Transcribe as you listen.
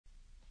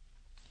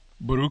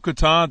Baruch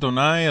atah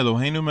Adonai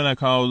Eloheinu melech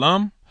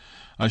haolam,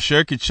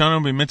 asher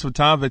kitshanu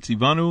b'mitzvotav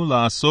v'tzivanu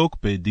la'asok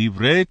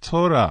b'divrei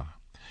Torah.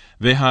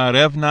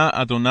 V'ha'arevna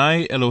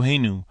Adonai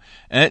Eloheinu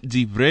et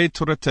divrei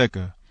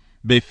Torateka,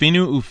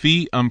 b'finu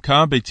ufi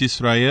amka b'et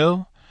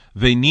Yisrael,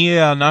 v'niye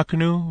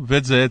anaknu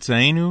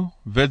v'etzaetzaenu,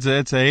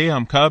 v'etzaetzei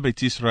amka b'et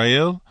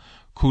Yisrael,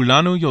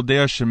 kulanu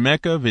yodea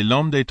shemeka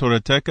v'lomdei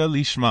Torateka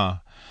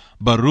lishma.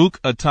 Baruch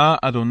atah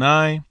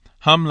Adonai,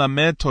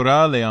 hamlamed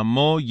Torah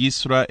le'amo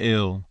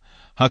Yisrael.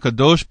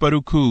 Hakadosh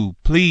Baruch Hu,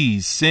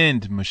 please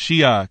send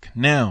Mashiach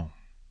now.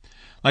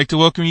 I'd like to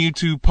welcome you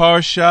to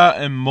Parsha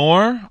and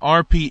More,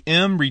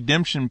 RPM,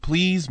 Redemption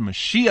Please,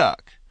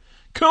 Mashiach.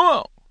 Come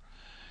on.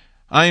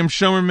 I am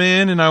Shomer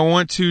Man, and I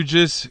want to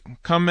just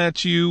come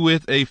at you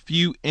with a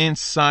few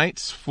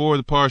insights for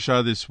the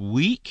Parsha this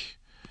week.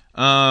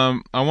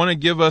 I want to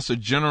give us a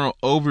general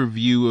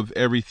overview of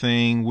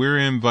everything. We're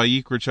in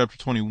Vayikra chapter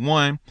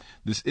 21.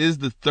 This is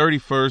the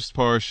 31st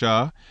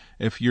Parsha,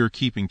 if you're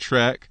keeping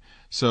track.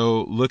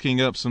 So looking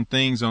up some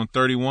things on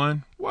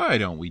 31, why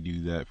don't we do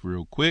that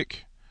real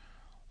quick?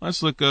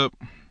 Let's look up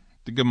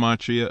the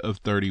Gematria of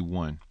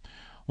 31.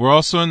 We're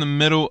also in the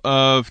middle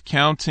of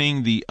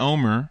counting the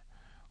Omer,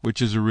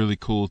 which is a really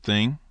cool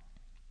thing.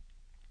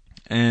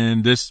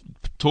 And this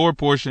Torah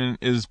portion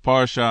is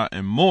Parsha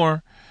and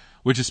More,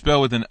 which is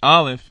spelled with an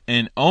Aleph,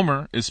 and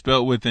Omer is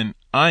spelled with an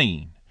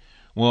Ayin.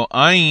 Well,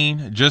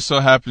 Ayin just so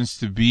happens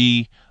to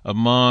be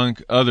among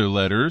other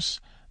letters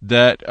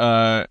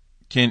that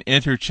can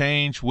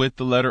interchange with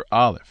the letter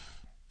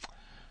Aleph.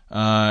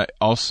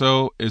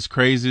 Also, as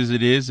crazy as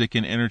it is, it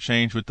can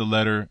interchange with the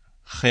letter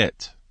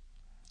Chet,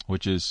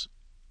 which is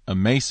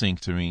amazing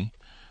to me.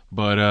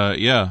 But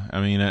yeah,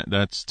 I mean,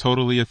 that's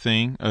totally a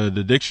thing.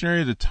 The dictionary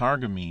of the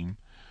Targumim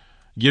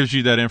gives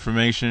you that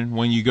information.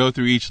 When you go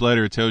through each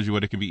letter, it tells you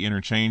what it can be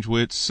interchanged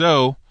with.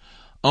 So,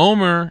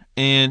 Omer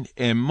and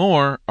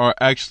More are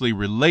actually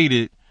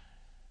related,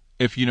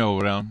 if you know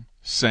what I'm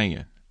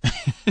saying.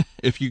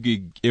 if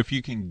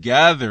you can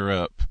gather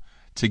up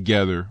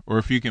together, or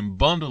if you can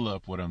bundle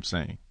up what I'm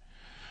saying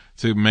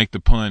to make the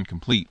pun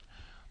complete.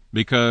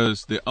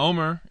 Because the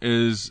Omer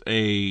is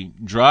a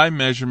dry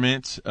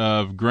measurement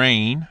of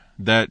grain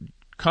that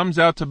comes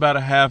out to about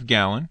a half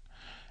gallon.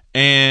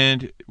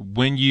 And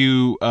when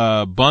you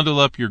bundle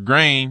up your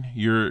grain,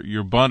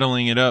 you're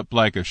bundling it up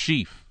like a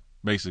sheaf,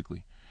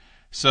 basically.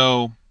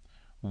 So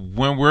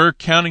when we're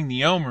counting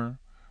the Omer,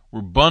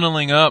 we're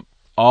bundling up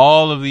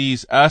all of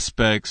these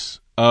aspects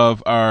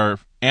of our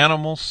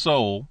animal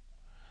soul,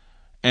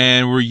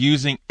 and we're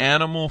using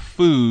animal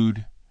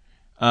food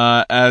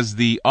as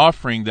the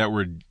offering that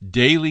we're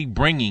daily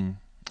bringing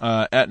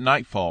at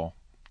nightfall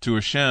to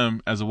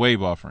Hashem as a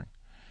wave offering.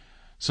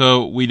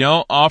 So we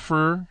don't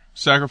offer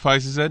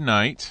sacrifices at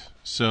night,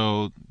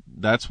 so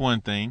that's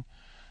one thing.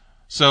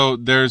 So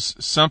there's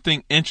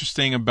something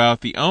interesting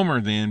about the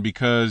Omer then,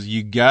 because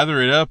you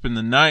gather it up in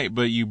the night,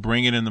 but you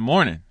bring it in the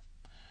morning.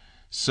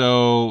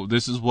 So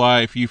this is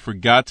why if you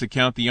forgot to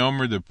count the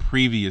Omer the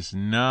previous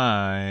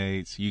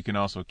night, you can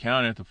also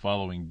count it the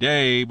following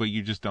day, but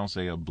you just don't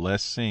say a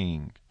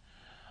blessing.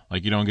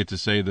 Like you don't get to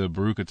say the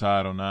Baruch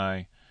atah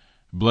Adonai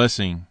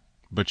blessing,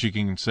 but you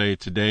can say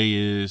today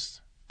is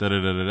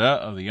da-da-da-da-da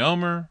of the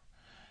Omer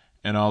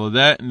and all of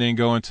that, and then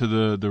go into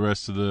the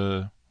rest of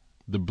the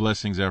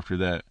blessings after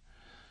that.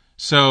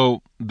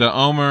 So the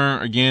Omer,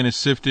 again, is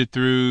sifted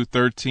through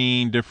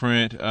 13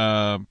 different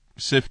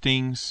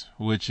siftings,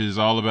 which is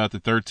all about the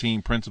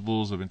 13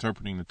 principles of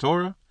interpreting the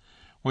Torah,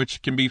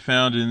 which can be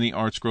found in the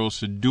Art Scroll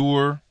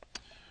Siddur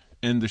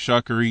in the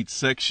Shacharit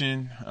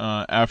section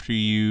after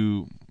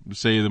you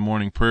say the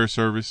morning prayer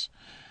service.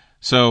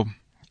 So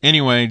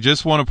anyway,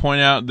 just want to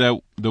point out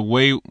that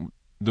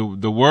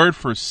the word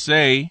for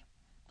say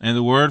and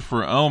the word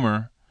for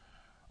Omer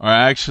are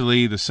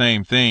actually the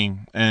same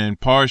thing,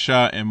 and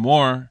Parsha and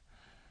More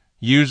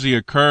usually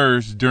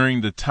occurs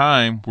during the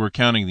time we're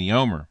counting the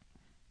Omer.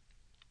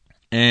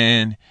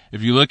 And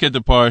if you look at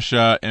the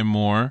Parsha and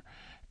More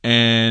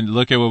and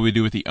look at what we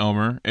do with the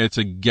Omer, it's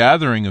a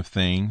gathering of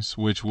things,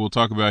 which we'll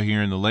talk about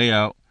here in the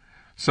layout.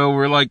 So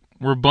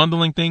we're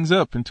bundling things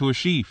up into a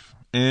sheaf.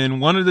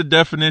 And one of the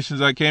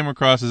definitions I came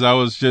across as I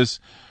was just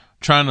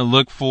trying to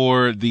look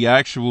for the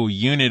actual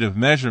unit of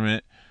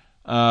measurement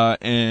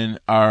in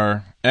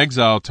our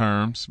exile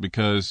terms,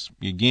 because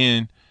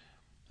again,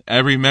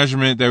 every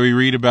measurement that we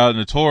read about in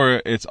the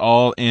Torah, it's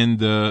all in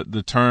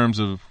the terms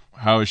of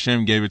how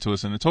Hashem gave it to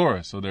us in the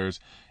Torah. So there's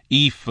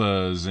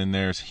ephahs and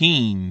there's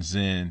hines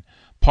and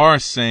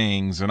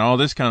parsangs and all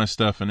this kind of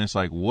stuff. And it's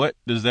like, what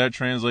does that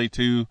translate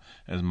to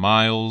as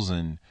miles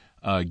and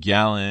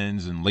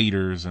gallons and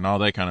liters and all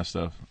that kind of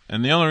stuff?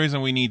 And the only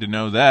reason we need to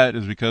know that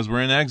is because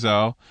we're in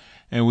exile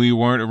and we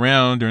weren't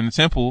around during the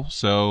temple,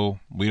 so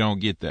we don't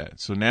get that.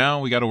 So now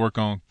we got to work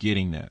on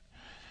getting that.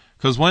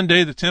 Because one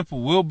day the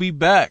temple will be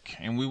back,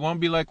 and we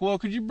won't be like, well,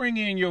 could you bring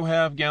in your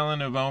half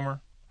gallon of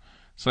Omer?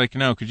 It's like,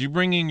 no, could you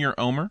bring in your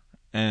Omer?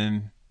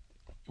 And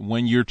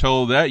when you're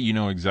told that, you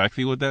know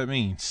exactly what that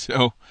means.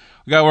 So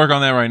we got to work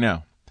on that right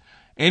now.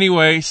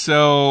 Anyway,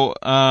 so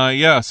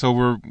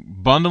we're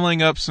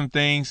bundling up some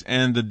things,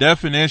 and the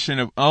definition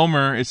of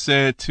Omer is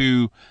said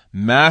to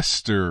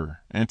master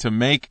and to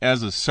make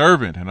as a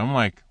servant. And I'm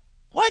like,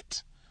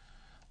 what?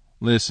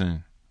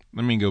 Listen,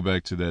 let me go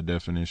back to that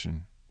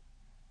definition.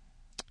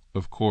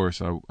 Of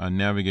course, I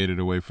navigated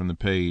away from the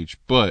page,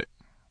 but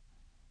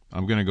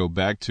I'm going to go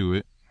back to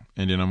it,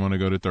 and then I'm going to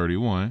go to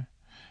 31,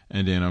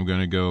 and then I'm going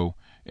to go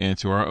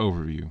into our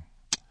overview.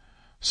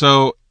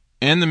 So,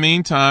 in the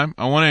meantime,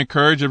 I want to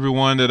encourage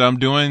everyone that I'm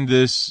doing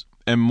this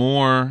and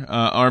more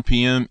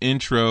RPM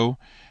intro,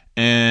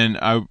 and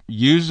I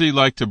usually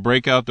like to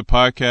break out the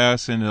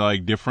podcast into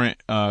like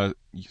different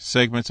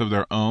segments of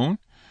their own,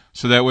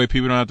 so that way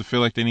people don't have to feel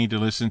like they need to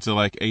listen to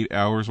like 8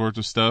 hours worth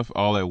of stuff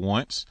all at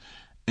once.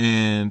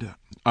 And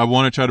I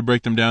want to try to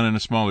break them down into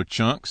smaller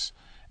chunks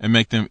and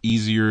make them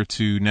easier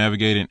to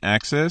navigate and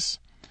access.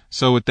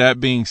 So with that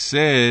being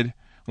said,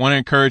 I want to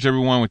encourage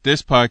everyone with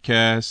this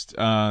podcast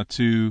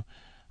to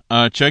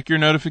check your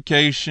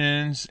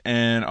notifications,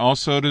 and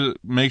also to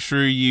make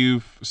sure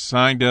you've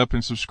signed up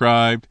and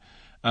subscribed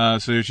so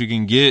that you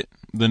can get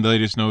the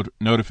latest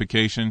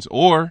notifications.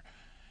 Or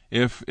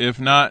if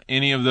not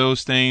any of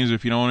those things,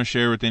 if you don't want to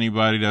share with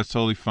anybody, that's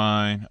totally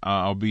fine.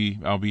 I'll be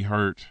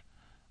hurt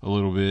a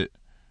little bit.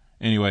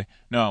 Anyway,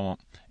 no, I won't.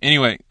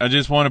 Anyway, I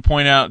just want to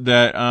point out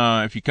that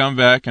if you come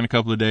back in a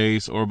couple of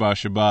days or by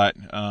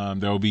Shabbat,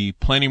 there will be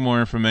plenty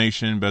more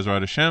information, Bezrat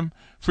Hashem,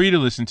 for you to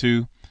listen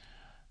to.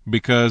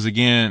 Because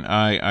again,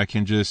 I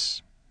can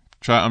just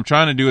try. I'm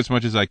trying to do as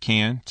much as I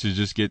can to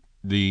just get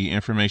the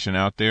information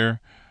out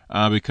there.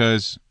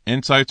 Because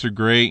insights are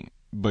great,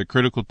 but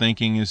critical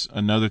thinking is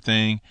another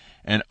thing,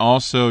 and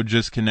also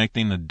just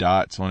connecting the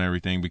dots on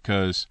everything.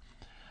 Because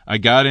I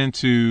got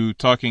into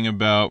talking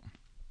about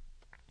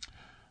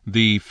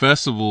the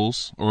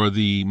festivals, or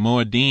the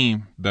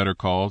Moedim, better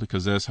called,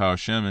 because that's how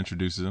Hashem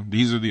introduces them.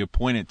 These are the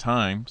appointed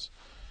times.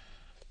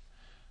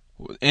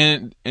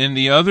 And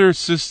the other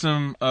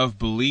system of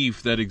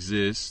belief that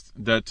exists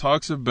that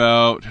talks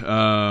about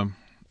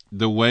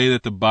the way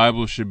that the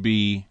Bible should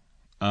be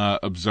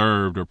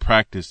observed or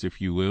practiced,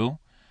 if you will,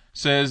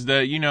 says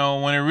that,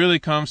 when it really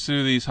comes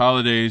to these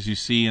holidays you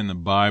see in the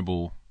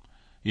Bible,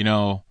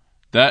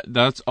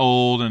 that's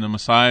old, and the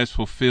Messiah's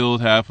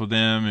fulfilled half of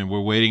them, and we're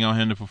waiting on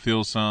him to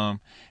fulfill some.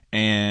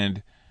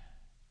 And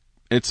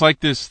it's like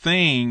this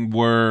thing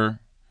where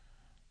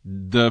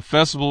the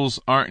festivals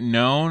aren't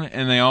known,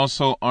 and they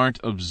also aren't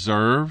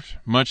observed,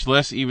 much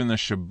less even the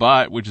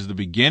Shabbat, which is the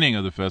beginning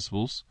of the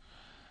festivals.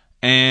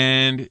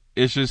 And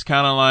it's just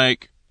kind of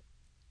like,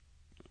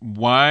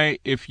 why,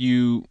 if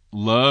you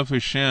love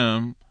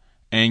Hashem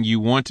and you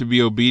want to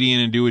be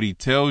obedient and do what he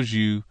tells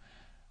you,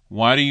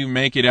 why do you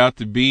make it out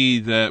to be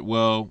that,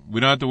 well, we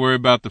don't have to worry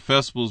about the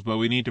festivals, but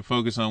we need to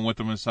focus on what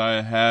the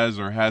Messiah has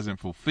or hasn't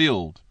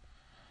fulfilled?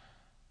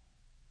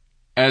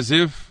 As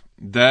if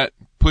that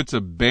puts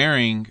a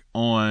bearing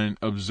on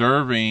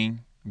observing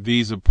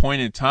these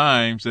appointed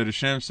times that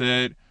Hashem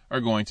said are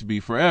going to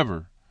be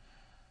forever.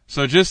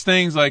 So just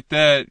things like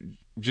that,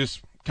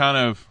 just kind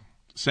of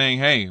saying,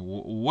 hey,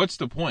 what's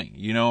the point?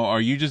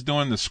 Are you just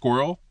doing the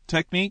squirrel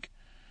technique?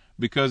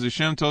 Because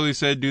Hashem totally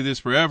said do this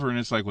forever, and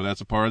it's like, well, that's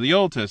a part of the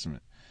Old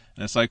Testament.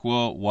 And it's like,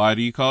 well, why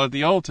do you call it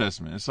the Old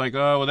Testament? It's like,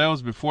 oh, well, that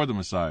was before the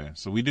Messiah,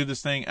 so we do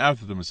this thing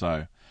after the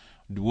Messiah.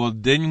 Well,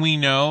 didn't we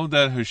know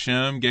that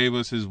Hashem gave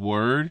us his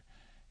word,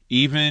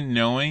 even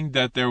knowing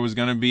that there was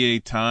going to be a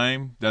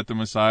time that the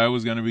Messiah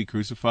was going to be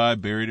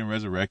crucified, buried, and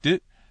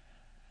resurrected?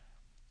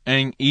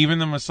 And even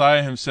the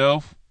Messiah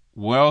himself,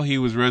 while he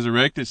was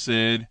resurrected,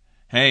 said,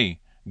 hey,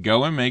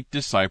 go and make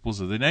disciples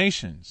of the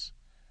nations.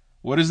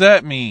 What does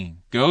that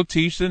mean? Go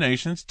teach the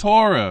nations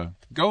Torah.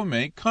 Go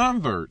make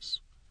converts.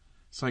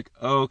 It's like,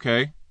 oh,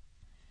 okay.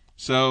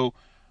 So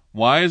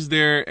why is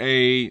there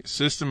a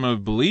system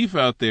of belief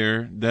out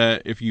there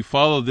that if you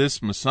follow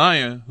this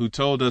Messiah who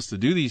told us to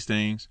do these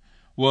things,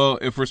 well,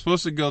 if we're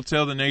supposed to go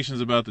tell the nations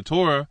about the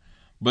Torah,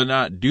 but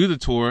not do the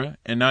Torah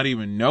and not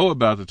even know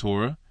about the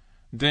Torah,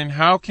 then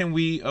how can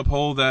we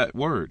uphold that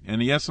word?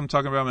 And yes, I'm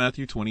talking about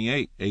Matthew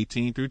 28,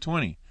 18 through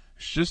 20.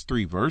 It's just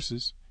 3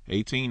 verses,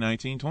 18,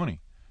 19,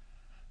 20.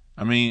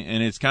 I mean,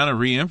 and it's kind of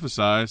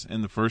re-emphasized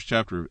in the first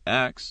chapter of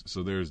Acts,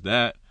 so there's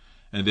that.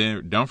 And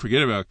then don't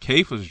forget about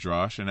Cephas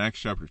Drosh in Acts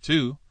chapter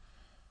 2.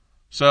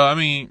 So, I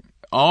mean,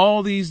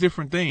 all these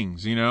different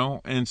things,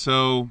 And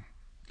so,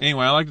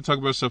 anyway, I like to talk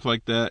about stuff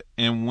like that.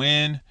 And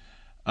when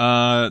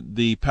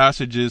the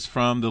passages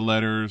from the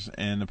letters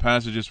and the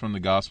passages from the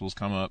Gospels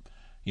come up,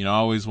 I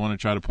always want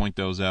to try to point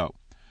those out.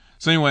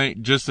 So anyway,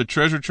 just a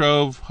treasure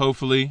trove,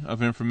 hopefully,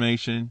 of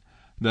information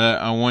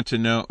that I want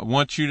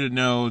you to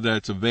know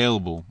that's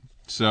available.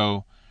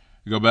 So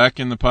go back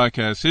in the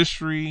podcast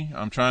history.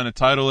 I'm trying to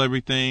title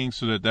everything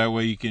so that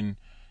way you can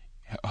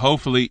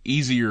hopefully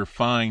easier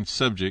find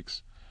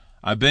subjects.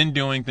 I've been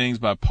doing things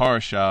by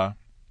parasha,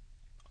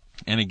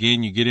 and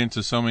again, you get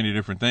into so many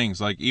different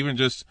things. Like even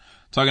just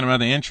talking about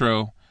the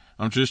intro,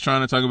 I'm just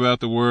trying to talk about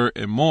the word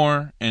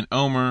Emor and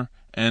Omer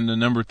and the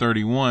number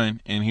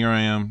 31, and here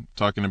I am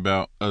talking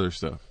about other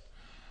stuff.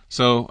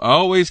 So I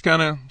always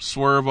kind of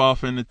swerve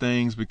off into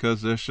things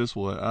because that's just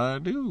what I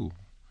do.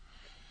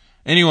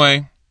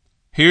 Anyway,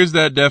 here's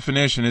that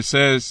definition. It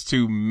says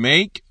to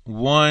make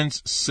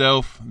one's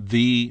self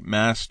the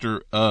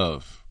master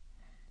of.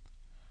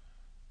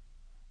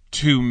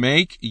 To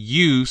make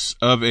use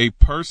of a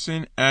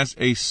person as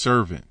a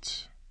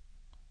servant.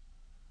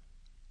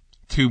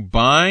 To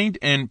bind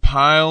and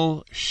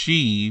pile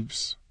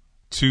sheaves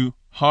to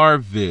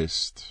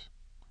harvest.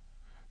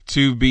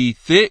 To be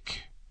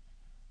thick,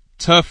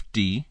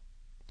 tufty,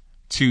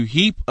 to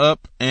heap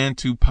up and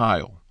to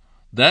pile.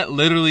 That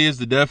literally is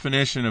the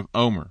definition of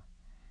Omer.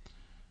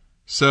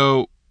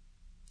 So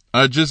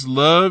I just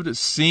loved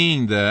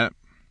seeing that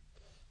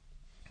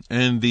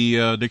in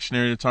the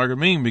dictionary of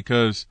Targumim,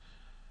 because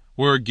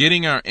we're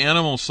getting our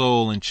animal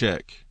soul in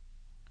check.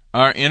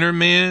 Our inner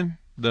man,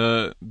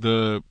 the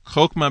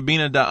Chokmah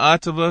Bina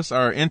Da'at of us,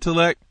 our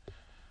intellect.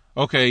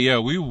 Okay, yeah,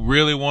 we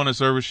really want to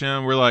serve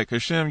Hashem. We're like,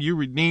 Hashem, you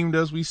redeemed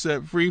us. We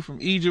set free from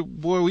Egypt.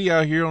 Boy, we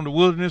out here on the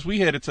wilderness. We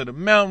headed to the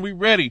mountain. We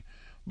ready.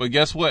 But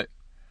guess what?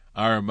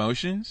 Our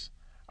emotions,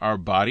 our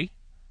body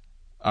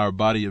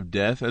of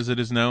death, as it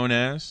is known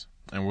as,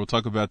 and we'll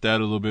talk about that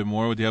a little bit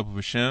more with the help of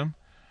Hashem.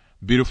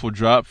 Beautiful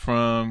drop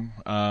from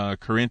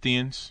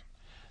Corinthians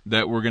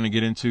that we're going to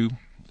get into.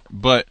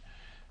 But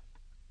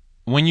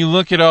when you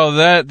look at all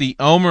that, the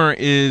Omer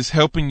is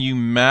helping you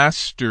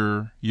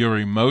master your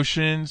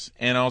emotions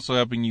and also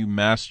helping you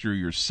master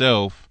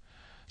yourself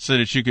so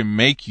that you can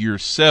make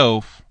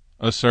yourself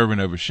a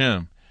servant of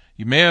Hashem.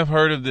 You may have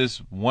heard of this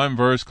one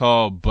verse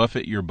called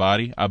buffet your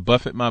body. I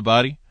buffet my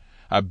body.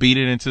 I beat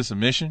it into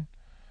submission,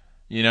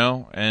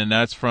 and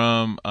that's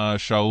from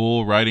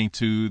Shaul writing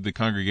to the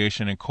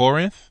congregation in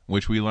Corinth,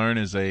 which we learn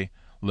is a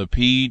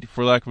Lapid,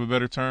 for lack of a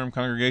better term,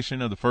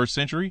 congregation of the first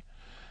century,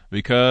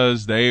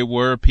 because they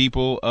were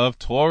people of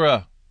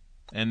Torah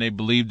and they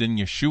believed in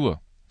Yeshua.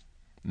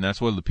 And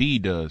that's what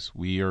Lapid does.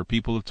 We are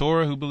people of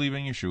Torah who believe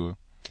in Yeshua.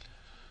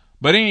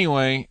 But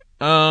anyway,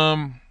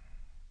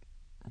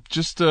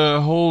 just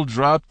a whole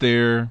drop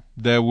there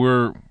that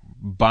we're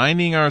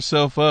binding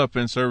ourselves up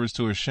in service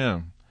to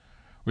Hashem.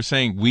 We're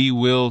saying we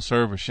will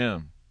serve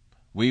Hashem.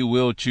 We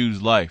will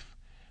choose life.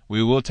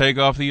 We will take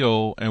off the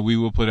old and we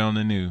will put on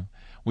the new.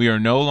 We are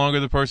no longer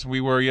the person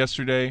we were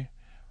yesterday.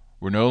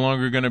 We're no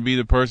longer going to be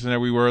the person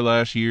that we were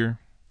last year.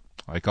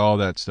 Like all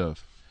that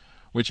stuff.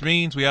 Which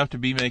means we have to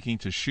be making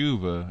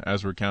teshuvah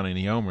as we're counting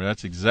the Omer.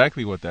 That's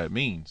exactly what that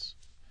means.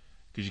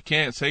 Because you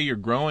can't say you're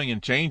growing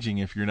and changing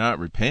if you're not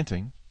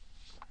repenting.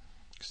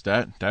 Because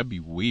that'd be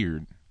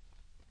weird.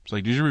 It's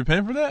like, did you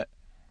repent for that?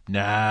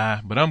 Nah,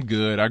 but I'm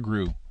good. I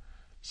grew.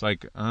 It's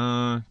like,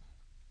 not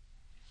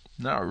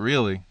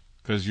really.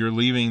 Because you're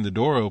leaving the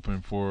door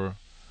open for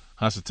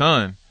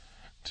Hasatan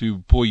to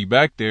pull you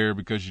back there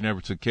because you never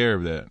took care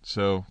of that.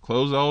 So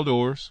close all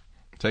doors,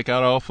 take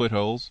out all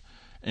footholds,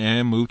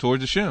 and move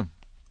towards Hashem.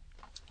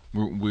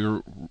 When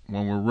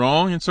we're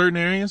wrong in certain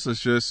areas, let's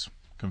just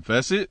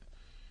confess it,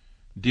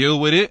 deal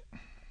with it,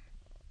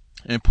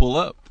 and pull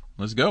up.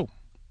 Let's go.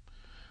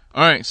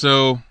 All right,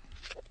 so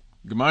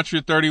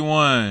Gematria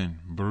 31,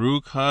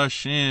 Baruch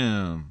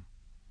Hashem.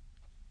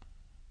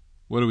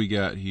 What do we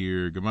got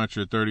here?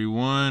 Gematria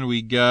 31,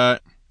 we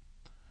got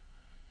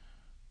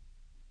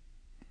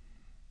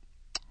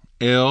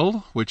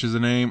El, which is the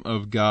name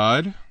of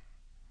God.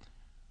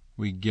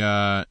 We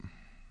got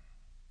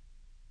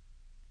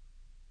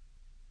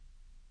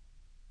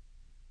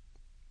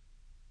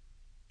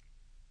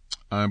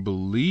I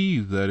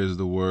believe that is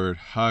the word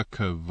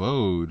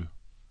HaKavod,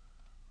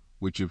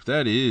 which if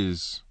that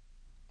is,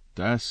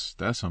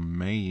 that's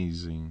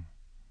amazing.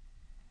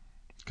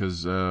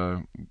 Because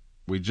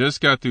we just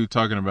got through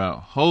talking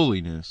about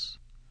holiness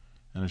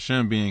and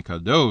Hashem being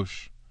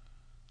Kadosh.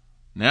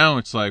 Now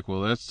it's like, well,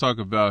 let's talk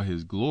about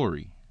his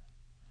glory.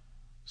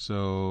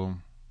 So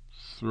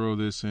throw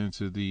this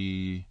into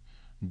the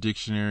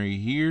dictionary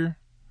here.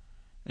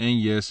 And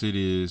yes, it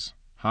is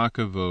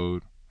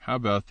HaKavod. How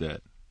about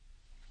that?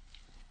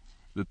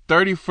 The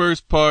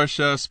 31st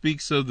Parsha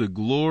speaks of the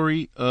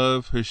glory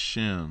of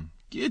Hashem.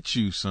 Get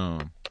you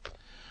some.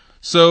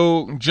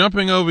 So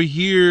jumping over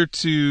here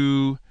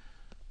to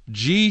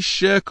G.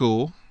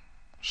 Shekel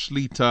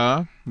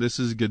Shlita. This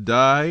is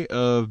Gadai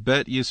of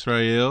Bet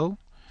Yisrael.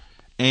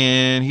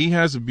 And he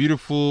has a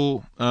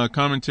beautiful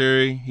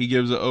commentary. He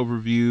gives an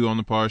overview on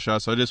the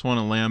Parsha. So I just want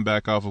to land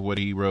back off of what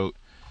he wrote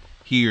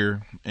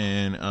here.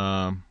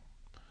 And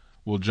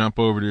we'll jump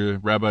over to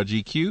Rabbi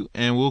GQ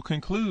and we'll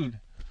conclude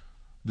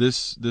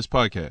this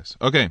podcast.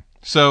 Okay,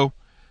 so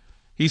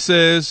he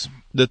says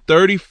the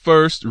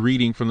 31st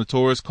reading from the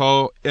Torah is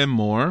called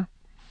Emor.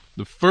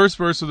 The first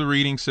verse of the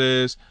reading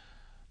says,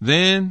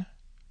 Then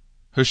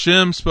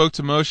Hashem spoke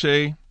to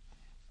Moshe,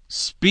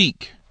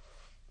 Speak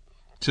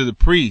to the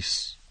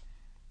priests,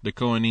 the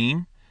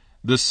Kohanim,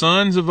 the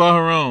sons of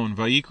Aharon,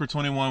 Vayikra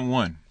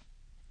 21:1.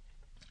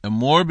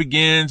 Emor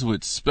begins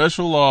with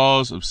special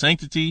laws of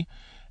sanctity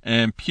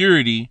and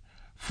purity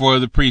for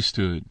the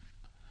priesthood.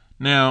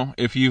 Now,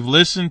 if you've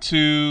listened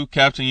to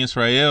Captain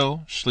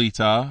Yisrael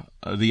Shlita,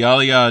 the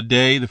Aliyah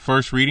Day, the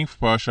first reading for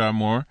Parsha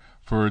Emor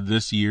for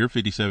this year,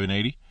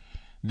 5780.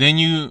 Then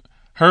you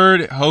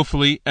heard,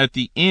 hopefully, at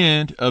the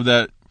end of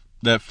that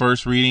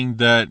first reading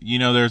that,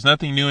 there's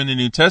nothing new in the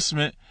New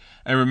Testament.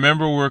 And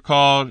remember, we're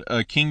called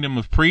a kingdom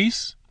of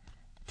priests.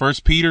 1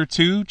 Peter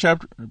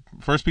chapter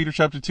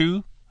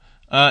 2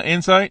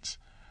 insights.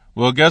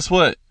 Well, guess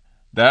what?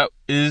 That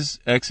is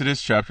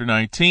Exodus chapter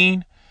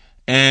 19.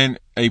 And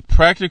a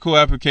practical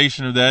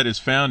application of that is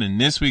found in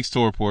this week's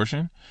Torah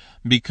portion,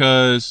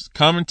 because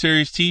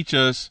commentaries teach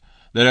us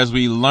that as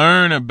we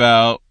learn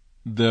about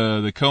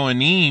the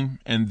Kohanim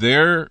and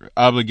their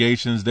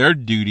obligations, their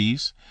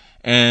duties,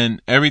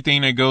 and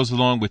everything that goes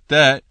along with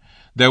that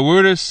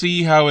we're to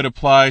see how it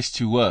applies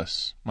to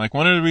us. Like,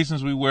 one of the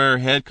reasons we wear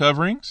head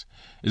coverings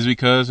is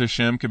because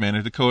Hashem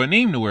commanded the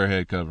Kohanim to wear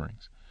head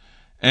coverings.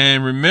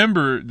 And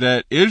remember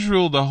that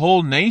Israel, the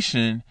whole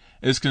nation,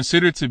 is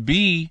considered to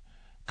be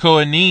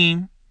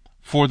Kohanim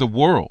for the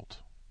world.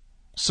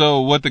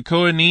 So what the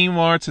Kohanim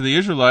are to the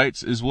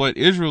Israelites is what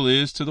Israel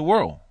is to the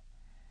world.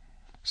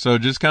 So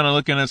just kind of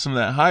looking at some of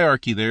that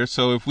hierarchy there.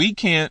 So if we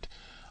can't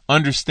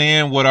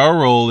understand what our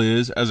role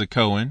is as a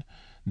Kohen,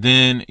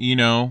 then,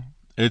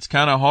 it's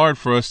kind of hard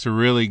for us to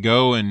really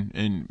go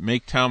and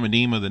make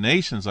Talmudim of the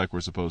nations like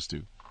we're supposed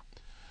to.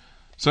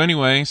 So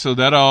anyway, so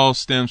that all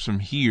stems from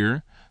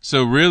here.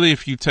 So really,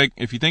 if you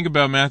think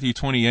about Matthew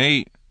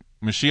 28,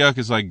 Mashiach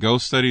is like, go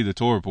study the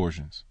Torah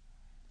portions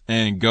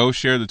and go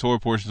share the Torah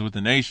portions with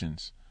the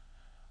nations.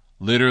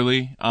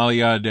 Literally,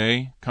 Aliyah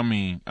Day. I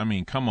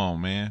mean, come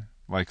on, man.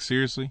 Like,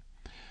 seriously?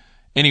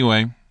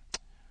 Anyway,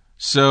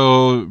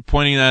 so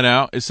pointing that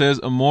out, it says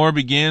Amor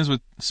begins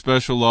with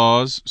special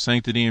laws,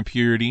 sanctity and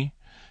purity.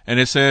 And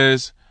it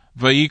says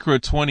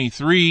Vayikra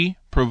 23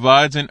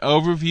 provides an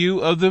overview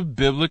of the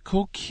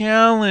biblical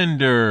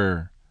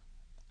calendar.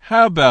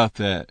 How about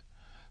that?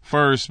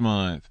 First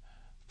month,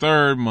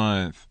 third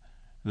month,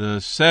 the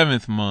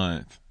seventh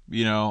month,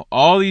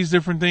 all these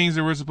different things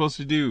that we're supposed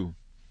to do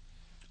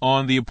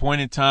on the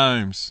appointed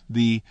times,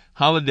 the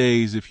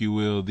holidays, if you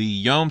will, the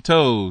Yom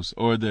Tovs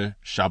or the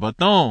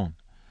Shabbaton.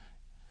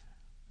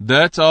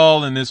 That's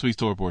all in this week's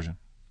Torah portion.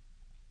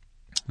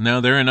 Now,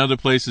 they're in other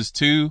places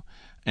too,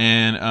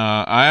 and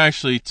I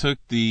actually took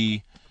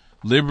the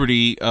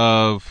liberty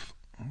of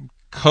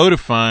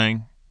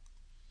codifying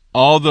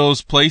all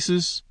those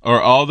places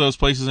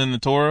in the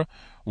Torah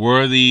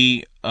where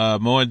the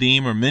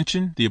Moedim are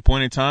mentioned, the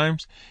appointed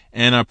times,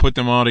 and I put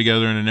them all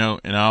together in a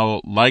note, and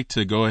I'll like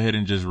to go ahead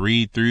and just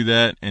read through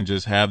that and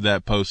just have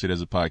that posted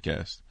as a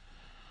podcast.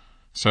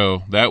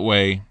 So that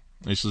way,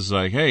 it's just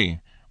like, hey,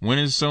 when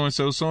is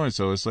so-and-so,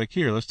 so-and-so? It's like,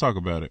 here, let's talk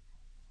about it.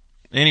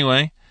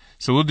 Anyway,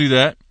 so we'll do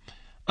that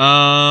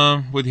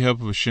with the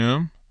help of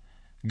Hashem.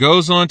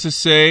 Goes on to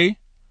say,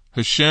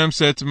 Hashem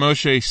said to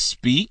Moshe,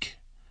 speak.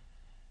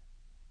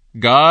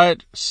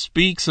 God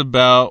speaks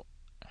about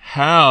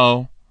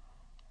how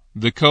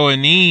the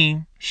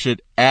Kohanim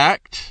should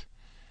act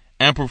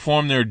and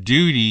perform their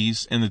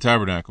duties in the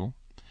tabernacle.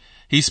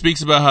 He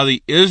speaks about how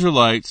the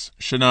Israelites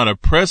should not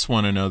oppress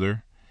one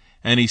another.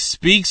 And he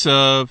speaks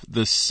of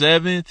the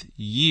 7th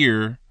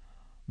year,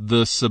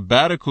 the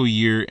sabbatical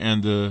year,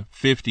 and the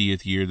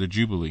 50th year, the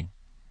Jubilee.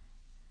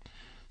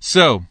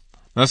 So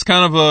that's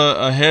kind of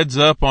a heads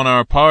up on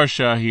our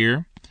parasha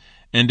here.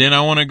 And then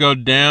I want to go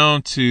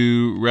down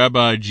to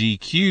Rabbi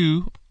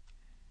GQ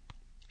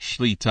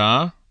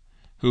Shlita,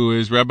 who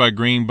is Rabbi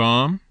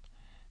Greenbaum,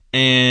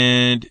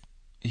 and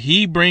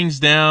he brings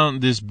down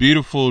this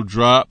beautiful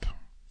drop.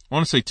 I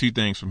want to say two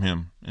things from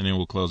him, and then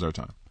we'll close our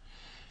time.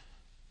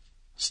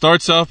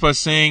 Starts off by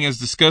saying, as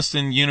discussed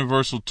in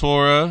Universal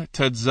Torah,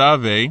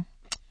 Tetzaveh,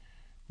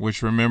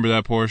 which remember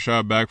that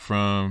portion back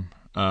from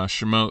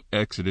Shemot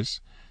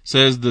Exodus,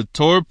 says the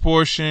Torah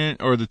portion,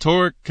 or the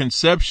Torah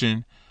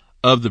conception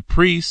of the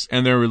priests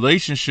and their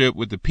relationship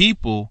with the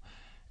people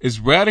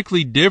is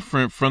radically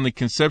different from the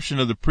conception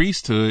of the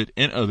priesthood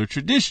in other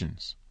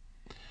traditions.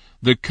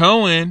 The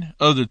Kohen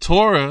of the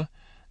Torah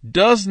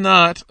does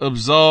not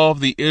absolve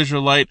the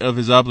Israelite of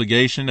his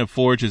obligation to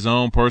forge his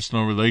own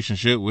personal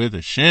relationship with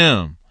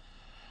Hashem.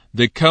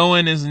 The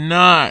Kohen is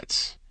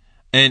not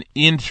an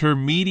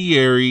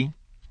intermediary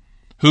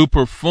who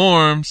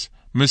performs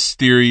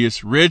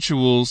mysterious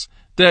rituals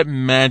that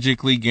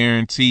magically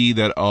guarantee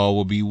that all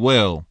will be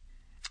well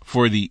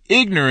for the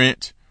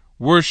ignorant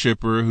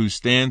worshiper who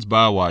stands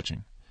by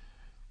watching.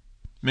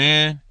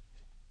 Man,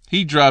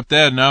 he dropped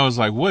that and I was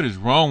like, what is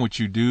wrong with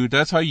you, dude?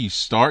 That's how you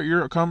start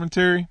your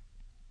commentary?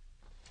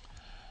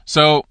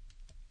 So,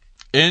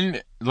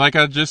 like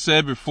I just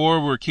said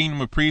before, we're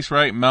kingdom of priests,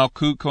 right?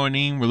 Malkut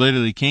Kohanim, we're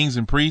literally kings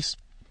and priests.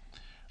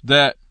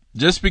 That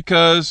just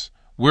because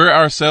we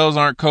ourselves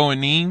aren't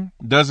Kohanim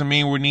doesn't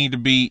mean we need to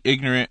be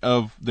ignorant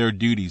of their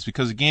duties.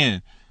 Because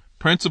again,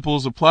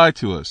 principles apply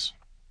to us.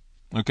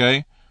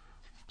 Okay?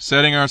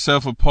 Setting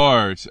ourselves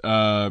apart,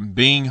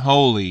 being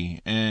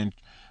holy, and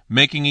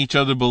making each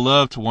other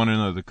beloved to one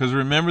another. Because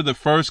remember, the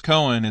first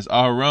Kohen is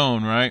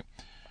Aaron, right?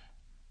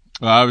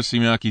 Well, obviously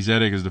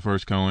Melchizedek is the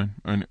first Kohen,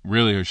 and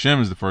really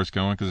Hashem is the first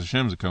Kohen because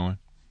Hashem's a Kohen.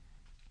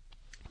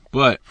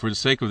 But for the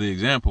sake of the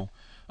example,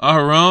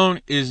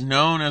 Aharon is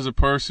known as a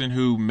person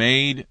who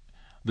made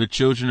the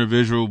children of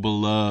Israel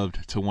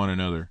beloved to one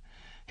another.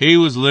 He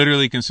was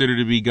literally considered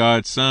to be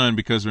God's son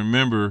because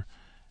remember,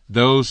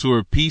 those who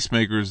are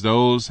peacemakers,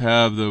 those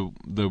have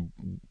the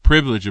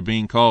privilege of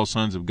being called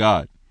sons of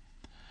God.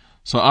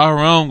 So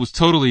Aharon was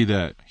totally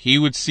that. He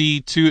would see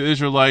two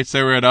Israelites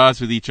that were at odds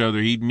with each other.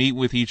 He'd meet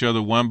with each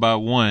other one by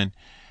one,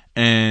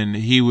 and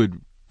he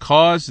would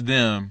cause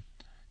them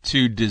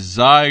to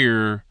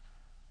desire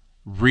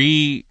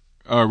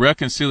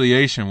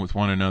reconciliation with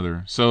one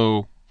another.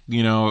 So,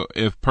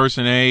 if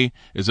person A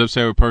is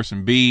upset with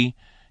person B,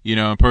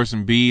 and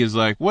person B is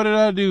like, what did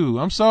I do?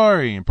 I'm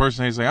sorry. And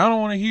person A is like, I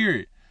don't want to hear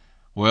it.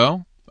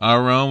 Well,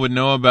 Aaron would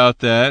know about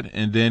that,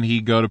 and then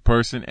he'd go to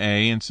person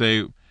A and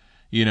say,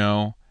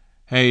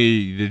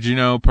 hey, did you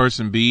know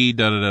person B,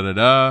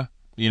 da-da-da-da-da,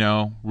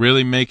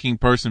 really making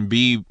person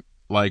B,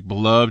 like,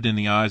 beloved in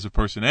the eyes of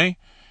person A.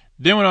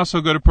 Then would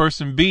also go to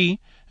person B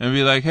and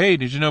be like, hey,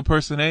 did you know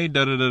person A,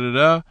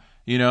 da-da-da-da-da,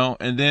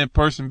 and then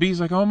person B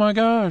is like, oh my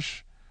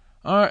gosh,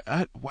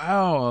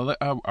 wow,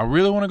 I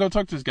really want to go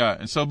talk to this guy.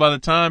 And so by the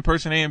time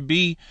person A and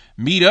B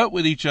meet up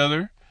with each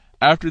other,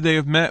 after they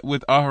have met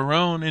with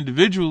Aharon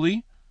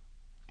individually,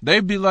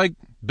 they'd be like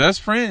best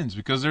friends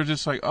because they're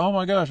just like, oh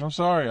my gosh, I'm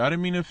sorry. I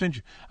didn't mean to offend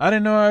you. I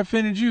didn't know I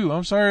offended you.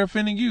 I'm sorry I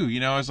offended you.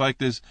 It's like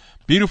this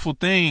beautiful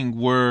thing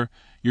where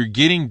you're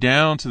getting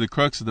down to the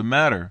crux of the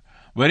matter.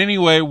 But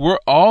anyway, we're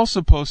all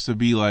supposed to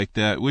be like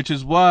that, which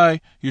is why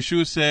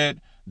Yeshua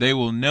said, they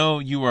will know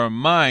you are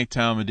my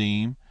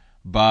Talmudim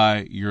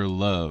by your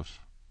love.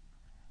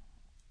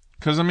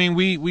 Because,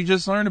 we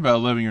just learned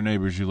about loving your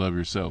neighbors, you love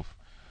yourself.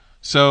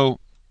 So,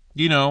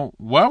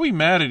 why are we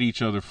mad at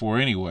each other for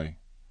anyway?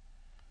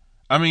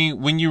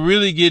 When you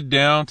really get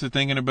down to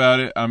thinking about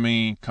it,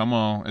 come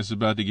on, it's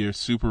about to get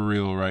super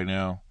real right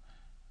now.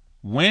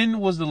 When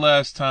was the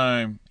last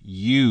time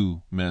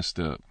you messed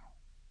up?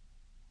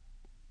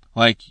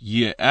 Like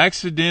you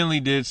accidentally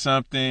did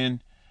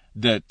something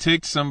that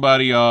ticked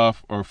somebody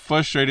off or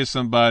frustrated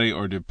somebody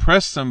or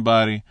depressed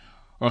somebody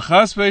or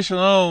chas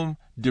v'shalom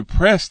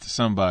depressed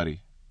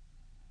somebody.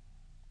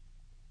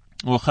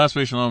 Well, chas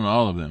v'shalom to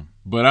all of them.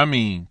 But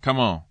come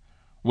on.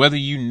 Whether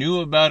you knew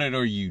about it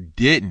or you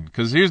didn't.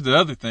 Because here's the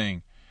other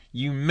thing.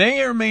 You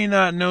may or may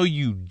not know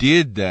you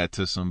did that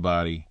to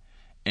somebody.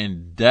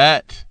 And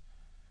that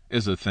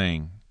is a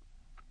thing.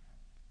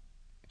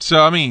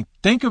 So,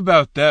 think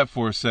about that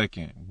for a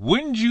second.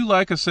 Wouldn't you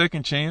like a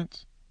second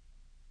chance?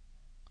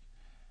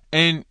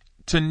 And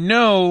to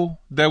know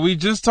that we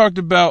just talked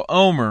about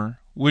Omer,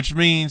 which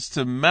means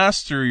to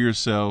master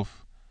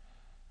yourself.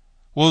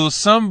 Well, if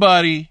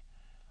somebody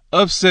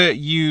upset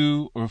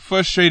you or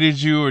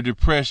frustrated you or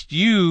depressed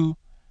you,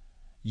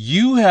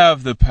 you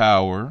have the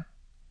power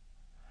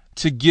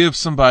to give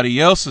somebody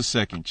else a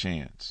second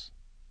chance.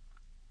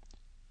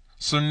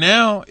 So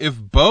now if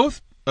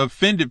both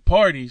offended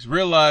parties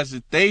realize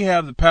that they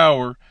have the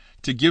power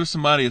to give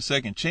somebody a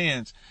second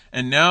chance,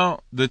 and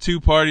now the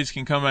two parties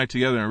can come back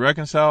together and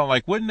reconcile,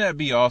 wouldn't that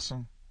be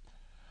awesome?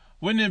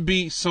 Wouldn't it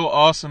be so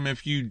awesome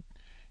if you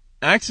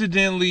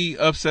accidentally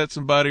upset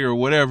somebody or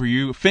whatever,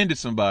 you offended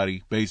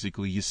somebody,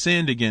 basically, you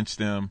sinned against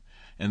them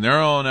in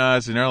their own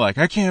eyes, and they're like,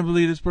 I can't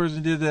believe this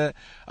person did that.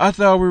 I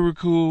thought we were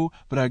cool,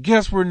 but I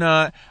guess we're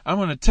not. I'm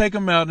going to take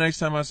them out next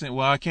time I sin.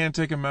 Well, I can't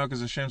take them out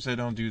because Hashem said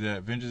don't do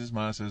that. Vengeance is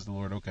mine, says the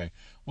Lord. Okay,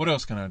 what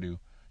else can I do?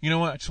 You know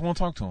what? I just won't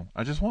talk to them.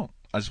 I just won't.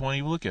 I just won't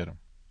even look at them.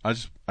 I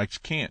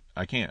just can't.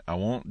 I can't. I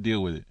won't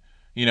deal with it.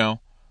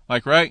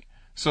 Right?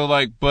 So,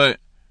 but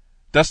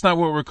that's not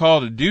what we're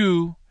called to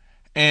do.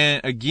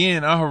 And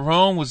again,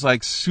 Aharon was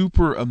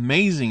super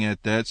amazing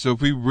at that. So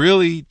if we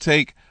really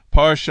take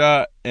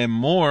Parsha and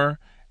more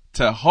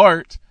to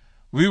heart,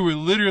 we would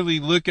literally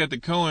look at the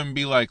Kohen and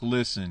be like,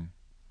 listen,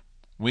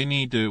 we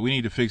need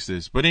to fix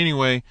this. But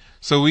anyway,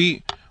 so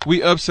we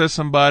upset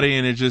somebody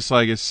and it's just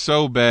it's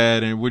so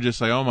bad. And we're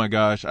just like, oh my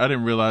gosh, I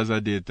didn't realize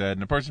I did that.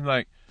 And the person's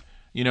like,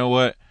 you know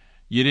what?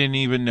 You didn't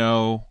even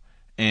know.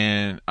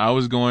 And I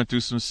was going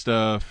through some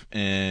stuff,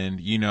 and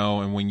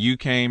and when you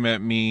came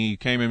at me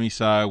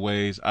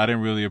sideways. I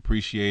didn't really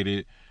appreciate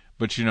it,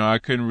 but I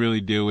couldn't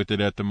really deal with it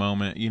at the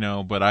moment,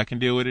 but I can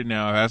deal with it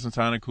now. I have some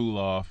time to cool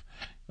off.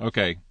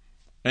 Okay.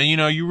 And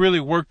you really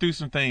work through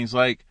some things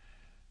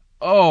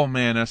oh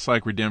man, that's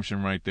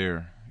redemption right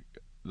there.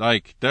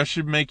 That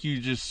should make you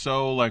just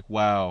so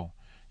wow,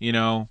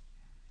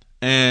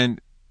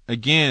 and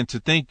again, to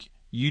think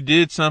you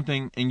did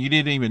something and you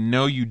didn't even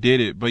know you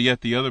did it, but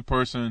yet the other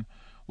person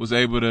was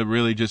able to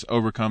really just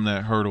overcome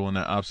that hurdle and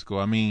that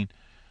obstacle.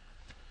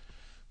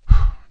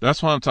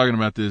 That's why I'm talking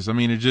about this.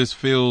 It just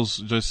feels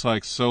just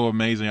so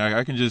amazing.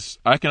 I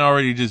can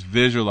already just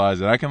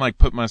visualize it. I can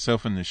put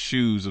myself in the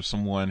shoes of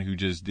someone who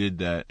just did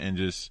that and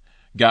just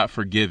got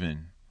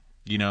forgiven,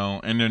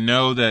 and to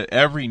know that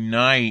every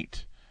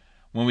night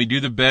when we do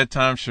the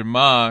bedtime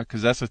Shema,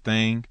 because that's a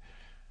thing,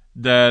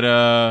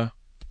 that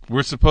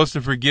we're supposed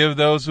to forgive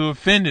those who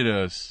offended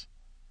us.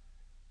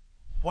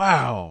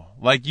 Wow.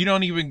 You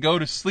don't even go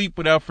to sleep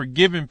without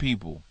forgiving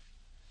people.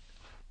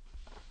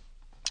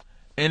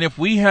 And if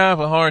we have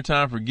a hard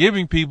time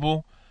forgiving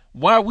people,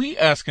 why are we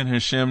asking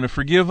Hashem to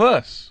forgive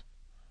us?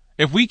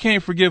 If we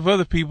can't forgive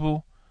other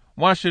people,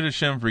 why should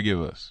Hashem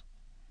forgive us?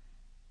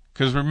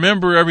 Because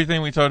remember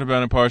everything we talked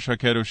about in Parashat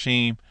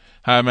Kedoshim,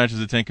 how it matches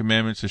the Ten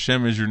Commandments.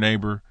 Hashem is your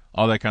neighbor,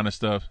 all that kind of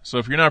stuff. So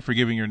if you're not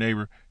forgiving your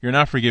neighbor, you're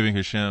not forgiving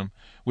Hashem,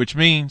 which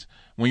means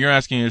when you're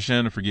asking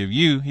Hashem to forgive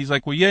you, he's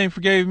like, well, you ain't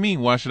forgave me.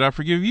 Why should I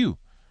forgive you?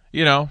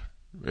 You know,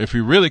 if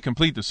you really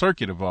complete the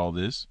circuit of all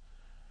this.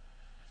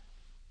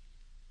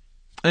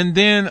 And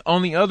then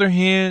on the other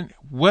hand,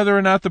 whether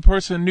or not the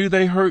person knew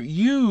they hurt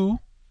you,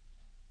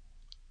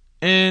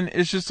 and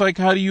it's just like,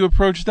 how do you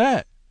approach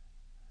that?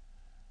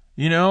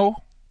 You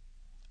know,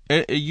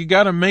 you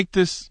got to make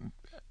this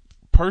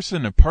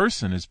person a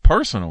person. It's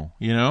personal,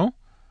 you know?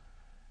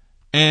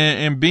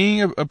 And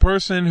being a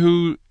person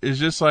who is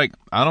just like,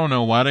 I don't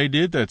know why they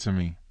did that to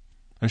me.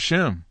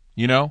 Hashem,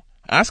 you know?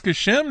 Ask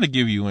Hashem to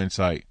give you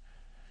insight.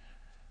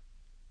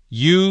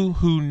 You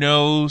who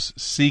knows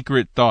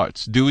secret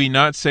thoughts. Do we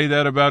not say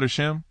that about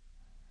Hashem?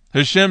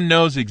 Hashem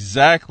knows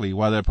exactly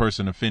why that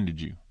person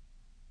offended you.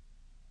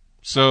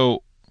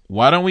 So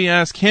why don't we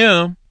ask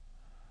him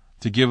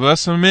to give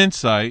us some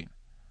insight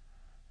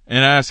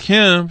and ask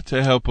him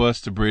to help us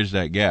to bridge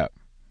that gap?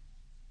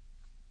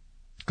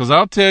 Because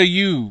I'll tell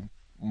you,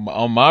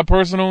 on my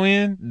personal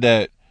end,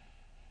 that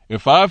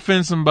if I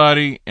offend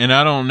somebody and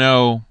I don't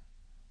know,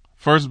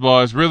 first of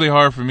all, it's really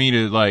hard for me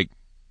to like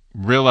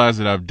realize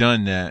that I've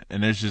done that,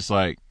 and it's just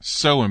like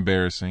so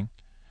embarrassing.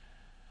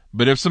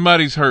 But if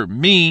somebody's hurt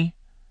me,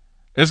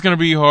 it's going to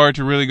be hard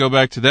to really go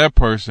back to that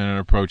person and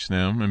approach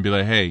them and be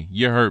like, hey,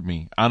 you hurt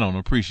me. I don't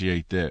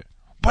appreciate that.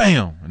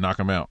 Bam! And knock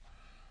them out.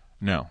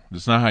 No,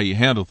 that's not how you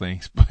handle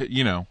things. But,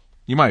 you know,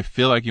 you might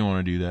feel like you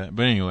want to do that.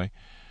 But anyway.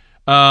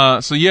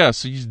 So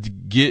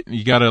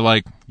you got to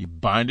like, you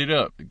bind it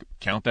up.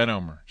 Count that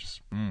Omer.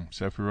 Just,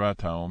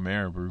 Sephirata,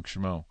 Omer, Baruch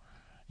Shemo.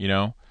 You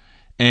know?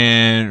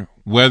 And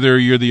whether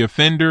you're the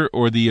offender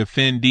or the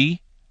offendee,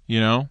 you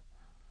know,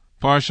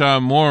 Parsha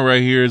Emor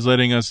right here is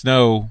letting us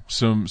know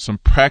some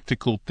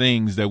practical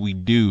things that we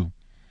do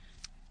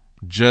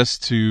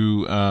just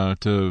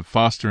to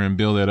foster and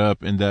build that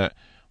up, and that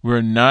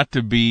we're not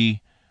to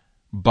be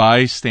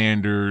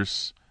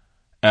bystanders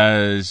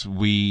as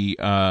we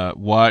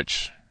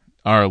watch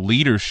our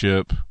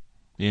leadership,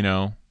 you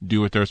know,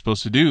 do what they're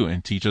supposed to do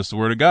and teach us the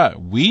Word of God.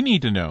 We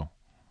need to know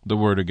the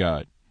Word of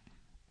God.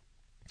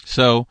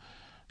 So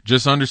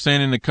just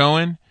understanding the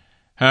Kohen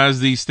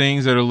has these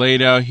things that are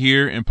laid out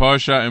here in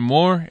Parshat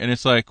Emor, and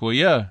it's like, well,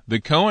 yeah,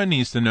 the Kohen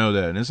needs to know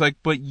that. And it's like,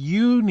 but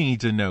you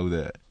need to know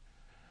that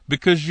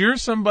because you're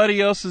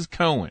somebody else's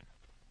Kohen.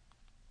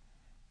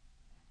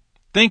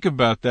 Think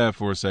about that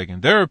for a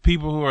second. There are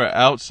people who are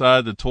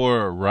outside the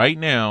Torah right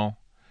now,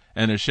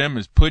 and Hashem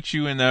has put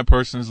you in that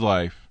person's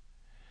life.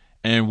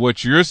 And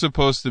what you're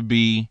supposed to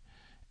be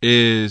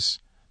is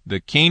the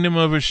kingdom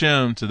of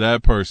Hashem to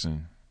that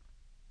person,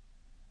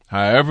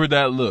 however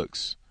that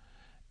looks.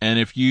 And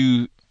if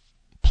you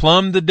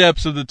plumb the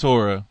depths of the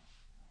Torah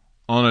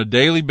on a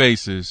daily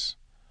basis,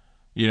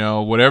 you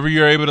know, whatever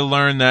you're able to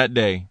learn that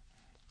day,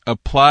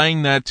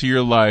 applying that to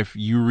your life,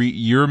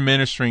 you're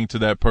ministering to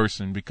that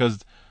person,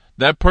 because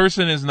that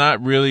person is not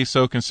really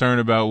so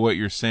concerned about what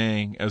you're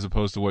saying as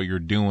opposed to what you're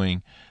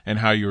doing and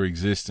how you're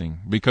existing.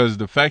 Because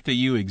the fact that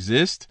you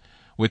exist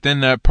within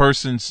that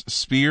person's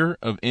sphere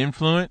of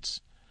influence,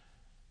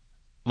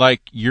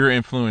 like you're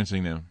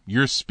influencing them,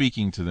 you're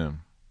speaking to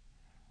them.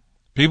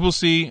 People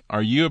see,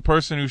 are you a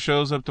person who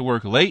shows up to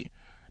work late?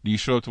 Do you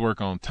show up to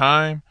work on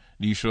time?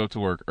 Do you show up to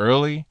work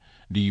early?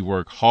 Do you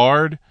work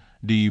hard?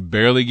 Do you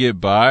barely get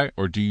by,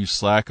 or do you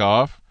slack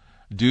off?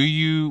 Do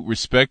you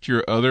respect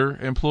your other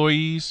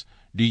employees?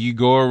 Do you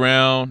go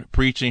around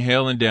preaching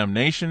hell and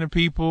damnation to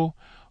people?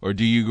 Or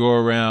do you go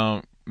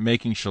around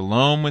making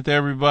shalom with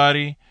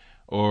everybody?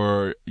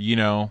 Or, you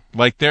know,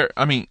 like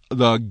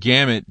the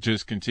gamut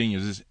just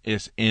continues.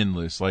 It's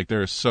endless. Like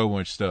there's so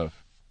much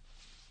stuff.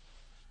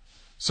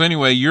 So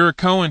anyway, you're a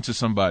Kohen to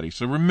somebody.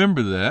 So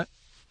remember that.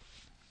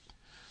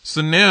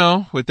 So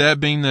now, with that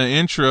being the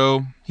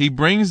intro, he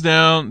brings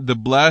down the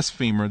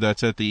blasphemer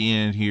that's at the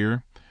end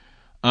here,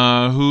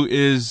 who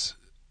is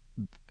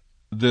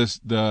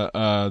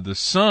the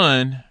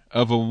son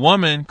of a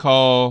woman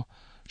called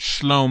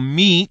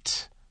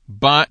Shlomit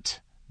Bat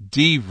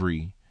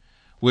Divri,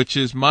 which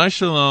is my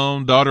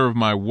Shalom, daughter of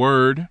my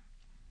word.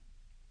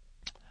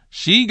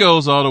 She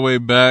goes all the way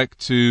back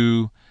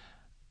to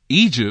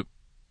Egypt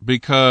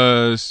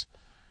because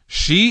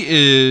she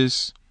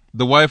is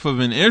the wife of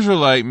an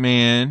Israelite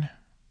man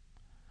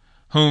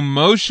whom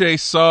Moshe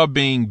saw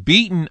being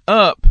beaten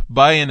up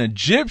by an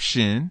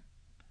Egyptian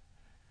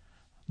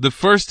the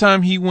first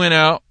time he went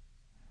out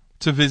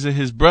to visit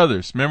his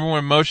brothers. Remember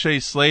when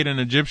Moshe slayed an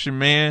Egyptian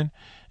man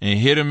and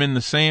hid him in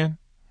the sand?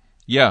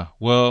 Yeah,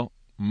 well,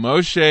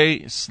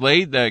 Moshe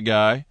slayed that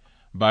guy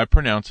by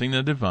pronouncing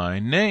the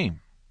divine name.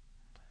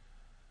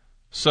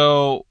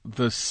 So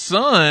the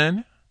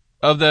son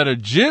of that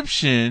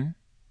Egyptian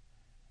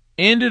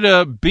ended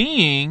up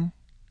being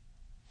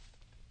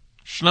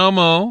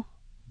Shlomo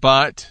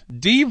Bat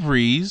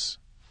Divri's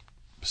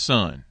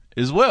son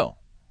as well.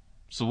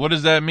 So what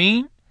does that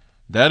mean?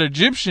 That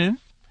Egyptian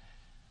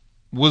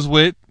was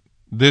with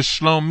this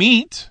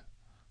Shlomit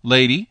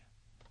lady,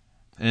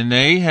 and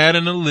they had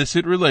an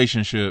illicit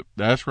relationship.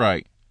 That's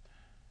right.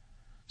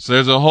 So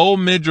there's a whole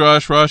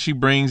midrash Rashi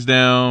brings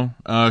down.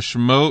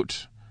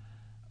 Shemot.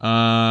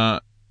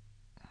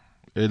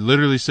 It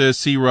literally says,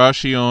 see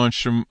Rashi on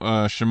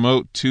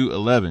Shemot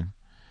 2:11,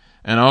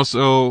 and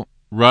also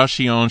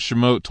Rashi on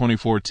Shemot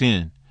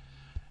 24:10.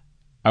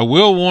 I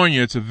will warn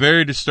you, it's a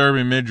very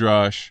disturbing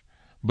midrash,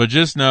 but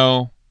just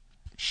know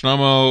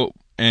Shlomo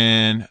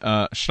and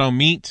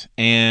Shlomit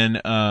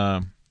and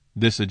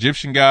this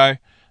Egyptian guy,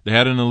 they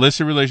had an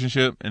illicit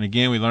relationship, and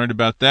again, we learned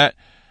about that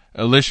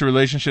illicit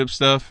relationship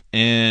stuff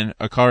in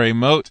Akare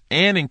Mot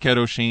and in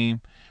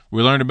Kedoshim.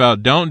 We learned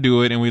about don't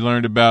do it, and we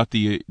learned about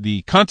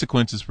the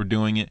consequences for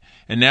doing it,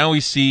 and now we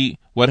see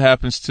what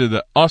happens to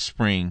the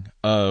offspring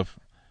of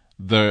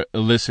the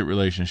illicit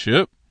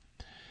relationship.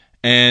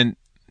 And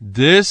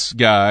this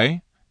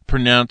guy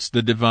pronounced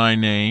the divine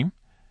name,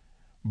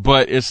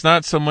 but it's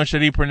not so much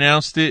that he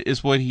pronounced it,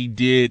 it's what he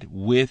did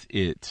with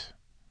it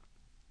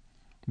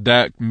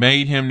that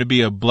made him to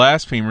be a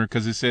blasphemer,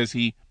 because it says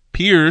he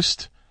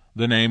pierced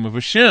the name of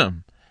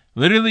Hashem.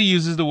 Literally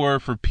uses the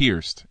word for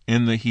pierced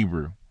in the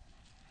Hebrew.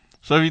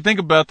 So if you think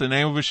about the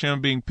name of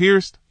Hashem being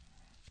pierced,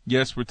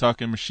 yes, we're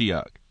talking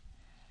Mashiach.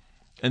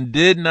 And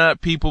did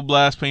not people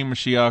blaspheme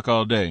Mashiach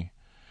all day?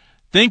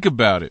 Think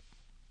about it.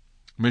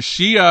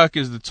 Mashiach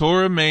is the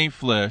Torah made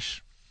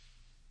flesh,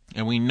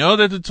 and we know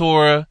that the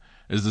Torah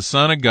is the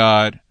Son of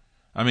God.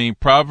 I mean,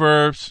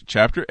 Proverbs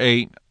chapter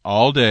 8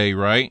 all day,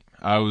 right?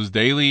 I was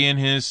daily in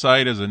his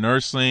sight as a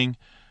nursling.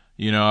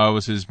 You know, I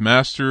was his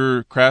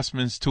master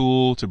craftsman's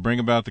tool to bring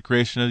about the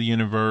creation of the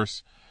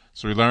universe.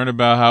 So we learned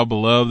about how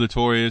beloved the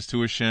Torah is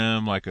to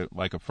Hashem, like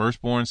a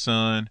firstborn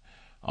son,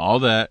 all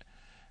that.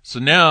 So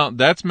now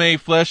that's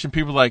made flesh, and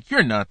people are like,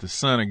 you're not the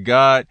Son of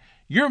God.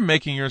 You're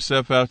making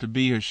yourself out to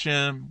be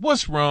Hashem.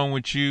 What's wrong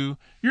with you?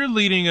 You're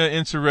leading an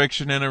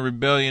insurrection and a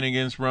rebellion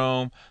against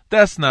Rome.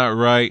 That's not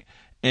right.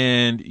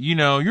 And, you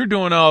know, you're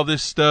doing all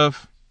this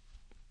stuff.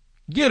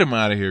 Get him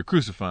out of here.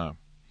 Crucify him.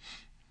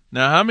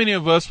 Now, how many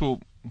of us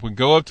would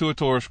go up to a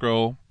Torah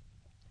scroll,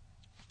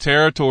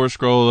 tear a Torah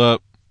scroll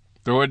up,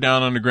 throw it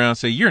down on the ground,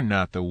 say, you're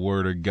not the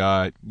word of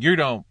God. You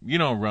don't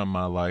run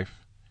my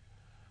life.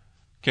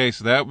 Okay,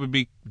 so that would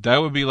be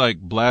like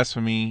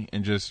blasphemy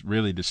and just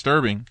really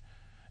disturbing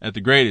at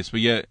the greatest.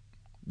 But yet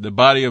the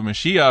body of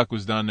Mashiach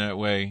was done that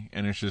way,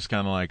 and it's just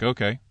kind of like,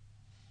 okay.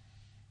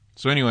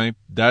 So anyway,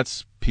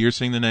 that's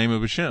piercing the name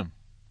of Hashem,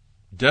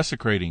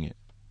 desecrating it.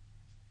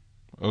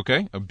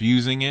 Okay,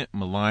 abusing it,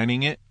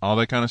 maligning it, all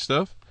that kind of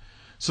stuff.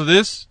 So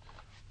this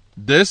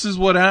is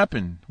what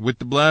happened with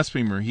the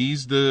blasphemer.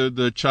 He's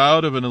the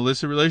child of an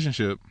illicit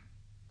relationship.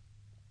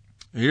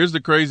 Here's the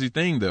crazy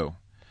thing, though.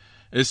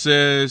 It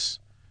says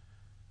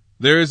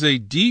there is a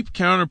deep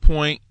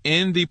counterpoint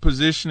in the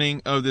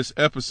positioning of this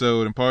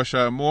episode in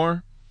Parshat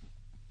Mor,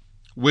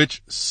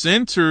 which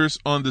centers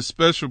on the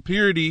special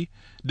purity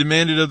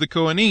demanded of the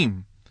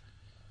Kohanim.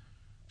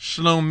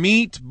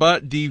 Shlomit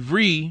bat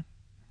Divri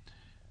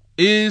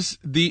is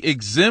the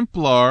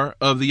exemplar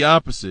of the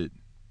opposite.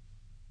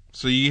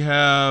 So you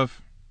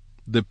have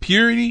the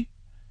purity,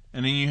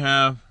 and then you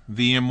have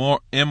the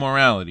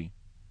immorality.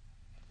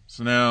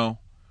 So now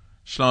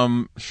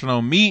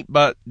Shlomit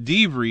bat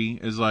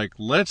Divri is like,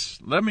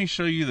 let me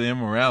show you the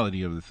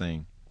immorality of the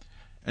thing.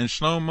 And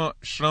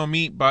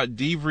Shlomit bat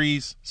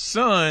Divri's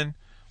son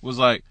was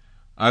like,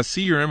 I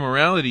see your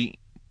immorality,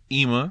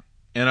 Ema,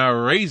 and I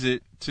raise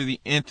it to the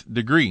nth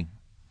degree.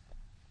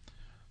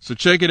 So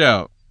check it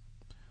out.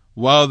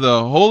 While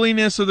the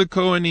holiness of the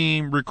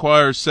Kohanim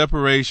requires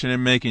separation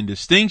and making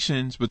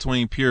distinctions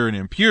between pure and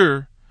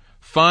impure,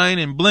 fine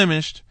and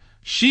blemished,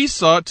 she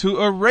sought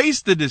to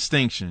erase the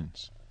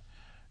distinctions.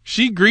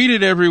 She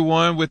greeted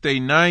everyone with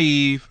a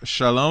naive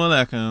Shalom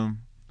Aleichem,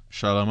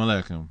 Shalom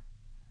Aleichem.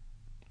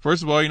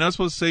 First of all, you're not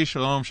supposed to say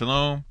Shalom,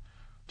 Shalom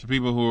to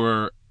people who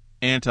are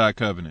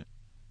anti-covenant.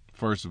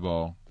 First of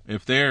all,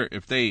 if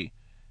they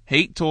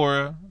hate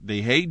Torah,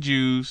 they hate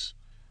Jews,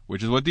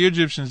 which is what the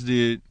Egyptians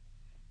did.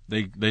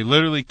 They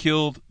literally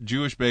killed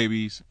Jewish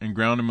babies and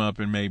ground them up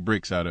and made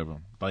bricks out of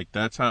them. Like,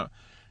 that's how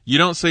you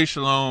don't say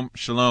shalom,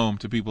 shalom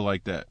to people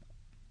like that.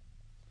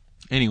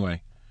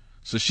 Anyway,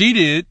 so she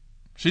did.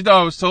 She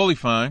thought it was totally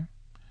fine.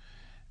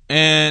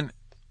 And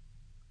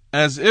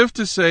as if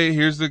to say,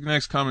 here's the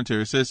next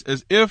commentary. It says,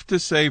 as if to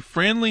say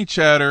friendly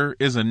chatter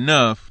is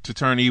enough to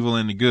turn evil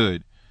into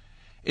good.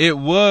 It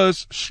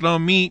was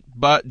Shlomit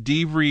bat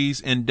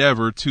Divri's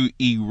endeavor to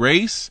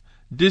erase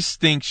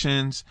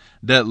distinctions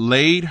that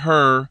laid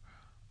her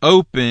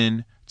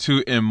open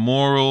to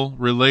immoral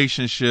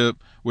relationship,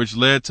 which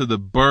led to the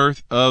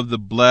birth of the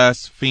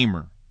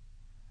blasphemer.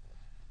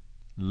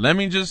 Let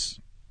me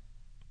just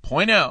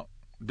point out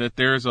that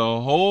there's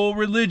a whole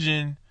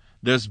religion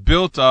that's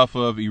built off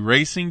of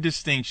erasing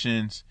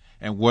distinctions,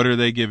 and what are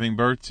they giving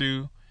birth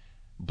to?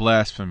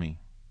 Blasphemy.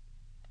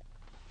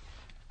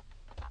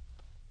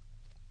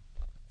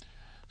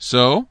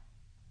 So,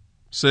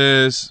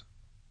 says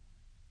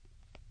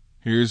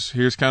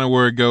Here's kind of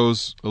where it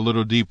goes a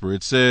little deeper.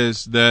 It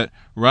says that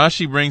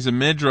Rashi brings a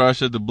midrash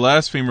that the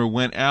blasphemer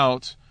went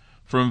out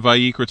from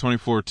Vayikra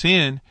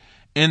 24:10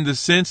 in the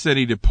sense that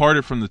he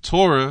departed from the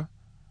Torah,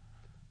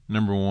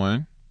 number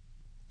one.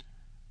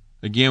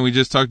 Again, we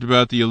just talked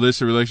about the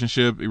illicit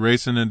relationship,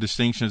 erasing the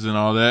distinctions and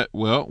all that.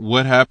 Well,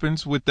 what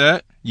happens with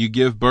that? You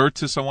give birth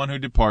to someone who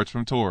departs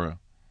from Torah.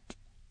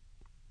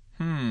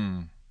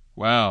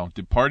 Wow,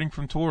 departing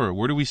from Torah.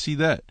 Where do we see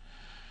that?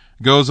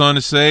 Goes on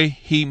to say,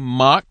 he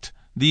mocked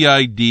the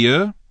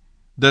idea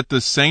that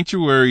the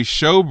sanctuary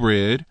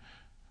showbread,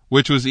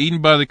 which was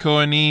eaten by the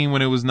Kohanim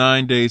when it was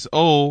 9 days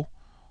old,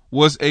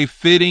 was a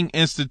fitting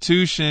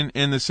institution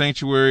in the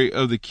sanctuary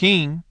of the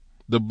king.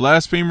 The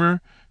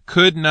blasphemer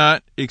could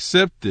not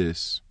accept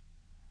this.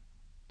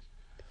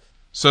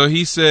 So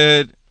he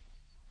said,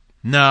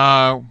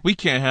 nah, we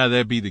can't have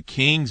that be the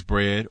king's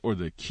bread or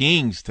the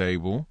king's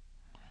table.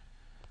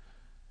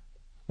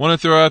 Want to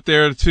throw out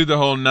there too the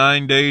whole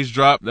 9 days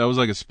drop. That was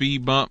like a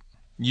speed bump.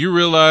 You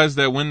realize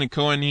that when the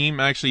Kohanim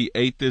actually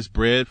ate this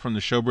bread from the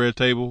showbread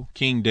table,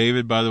 King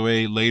David, by the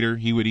way, later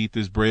he would eat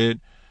this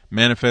bread,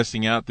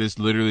 manifesting out this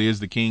literally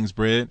is the king's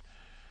bread.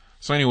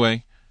 So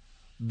anyway,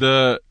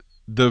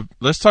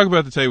 let's talk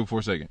about the table for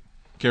a second.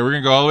 Okay, we're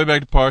going to go all the way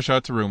back to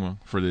Parshat Teruma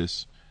for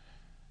this.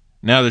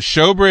 Now, the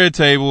showbread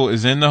table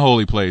is in the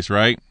holy place,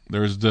 right?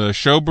 There's the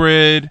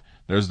showbread,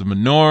 there's the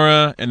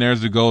menorah, and there's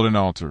the golden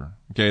altar.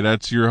 Okay,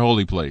 that's your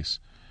holy place.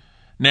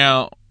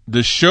 Now, the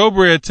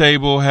showbread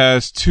table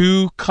has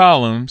 2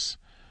 columns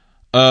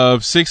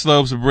of 6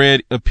 loaves of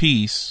bread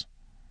apiece,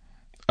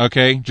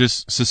 okay,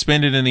 just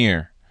suspended in the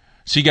air.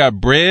 So you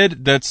got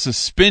bread that's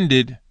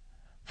suspended,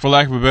 for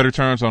lack of a better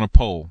terms, on a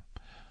pole.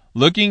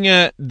 Looking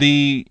at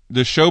the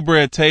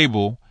showbread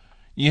table,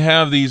 you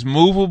have these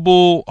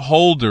movable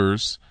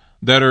holders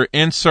that are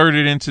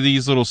inserted into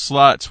these little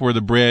slots where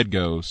the bread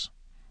goes.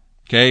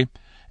 Okay?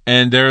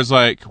 And there's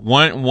like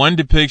one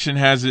depiction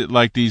has it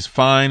like these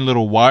fine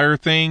little wire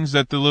things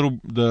that the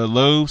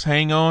loaves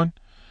hang on.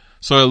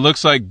 So it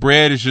looks like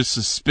bread is just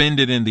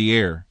suspended in the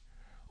air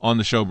on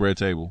the showbread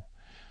table.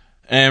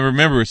 And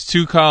remember, it's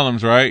 2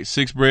 columns, right?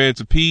 6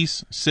 breads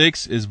apiece.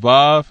 6 is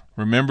Vav.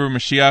 Remember,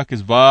 Mashiach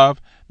is Vav.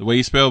 The way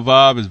you spell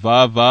Vav is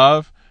Vav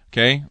Vav,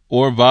 okay?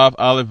 Or Vav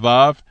Aleph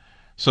Vav.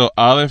 So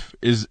Aleph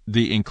is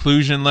the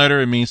inclusion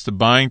letter. It means to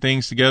bind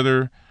things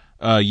together,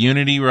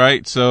 unity,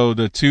 right? So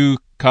the 2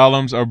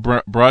 columns are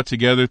brought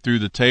together through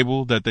the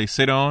table that they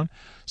sit on.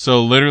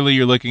 So literally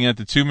you're looking at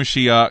the 2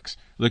 Mashiachs,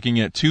 looking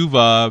at 2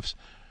 Vavs,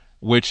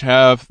 which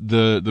have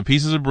the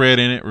pieces of bread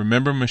in it.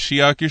 Remember,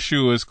 Mashiach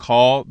Yeshua is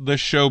called the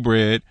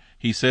showbread.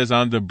 He says,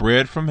 I'm the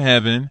bread from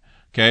heaven,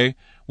 okay?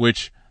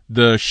 Which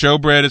the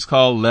showbread is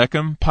called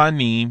Lechem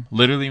Panim,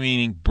 literally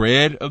meaning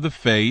bread of the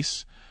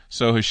face.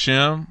 So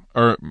Mashiach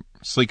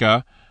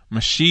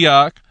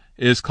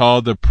is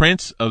called the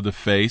prince of the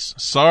face,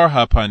 Sar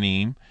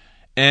HaPanim,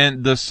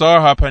 and the Sar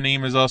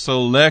HaPanim is also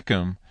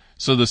Lechem.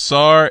 So the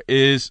Sar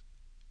is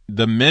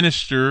the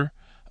minister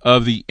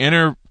of the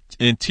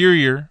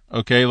interior,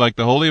 okay, like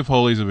the Holy of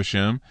Holies of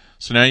Hashem.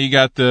 So now you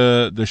got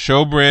the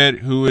showbread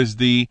who is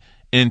the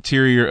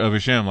interior of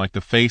Hashem, like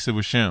the face of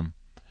Hashem.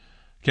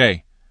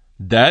 Okay.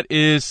 That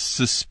is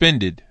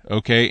suspended,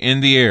 okay, in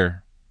the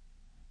air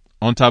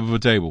on top of a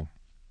table.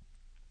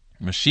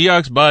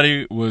 Mashiach's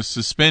body was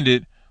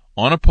suspended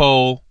on a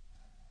pole,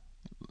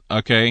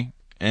 okay,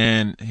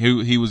 and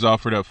he was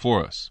offered up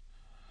for us.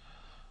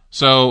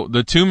 So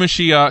the 2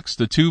 Mashiachs,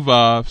 the 2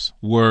 Vavs,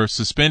 were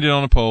suspended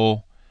on a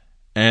pole,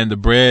 and the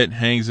bread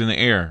hangs in the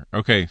air.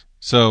 Okay,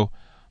 so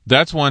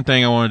that's one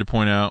thing I wanted to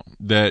point out,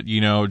 that,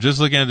 just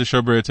looking at the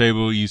showbread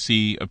table, you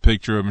see a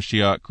picture of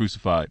Mashiach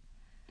crucified.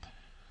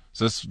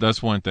 So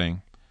that's one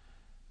thing.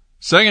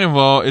 Second of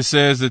all, it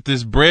says that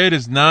this bread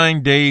is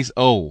 9 days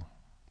old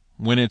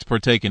when it's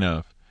partaken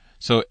of.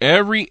 So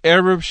every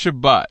Erev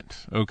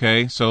Shabbat,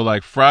 okay, so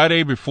like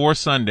Friday before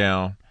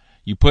sundown,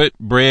 you put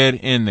bread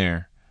in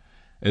there.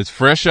 It's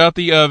fresh out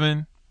the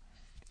oven,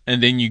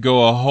 and then you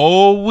go a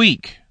whole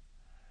week,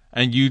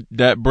 and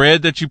that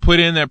bread that you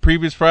put in that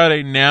previous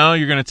Friday, now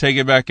you're going to take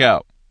it back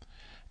out.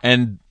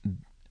 And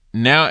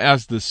now,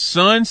 as the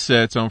sun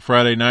sets on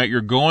Friday night,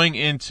 you're going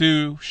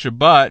into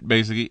Shabbat,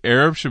 basically,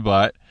 Erev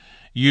Shabbat.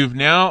 You've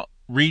now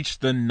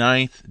reached the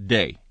 9th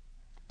day.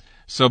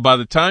 So by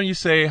the time you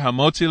say,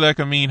 Hamotzi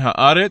Lekamin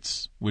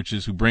Haaretz, which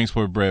is who brings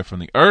forth bread from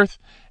the earth,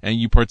 and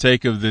you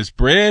partake of this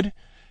bread,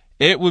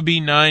 it would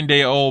be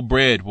 9-day-old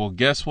bread. Well,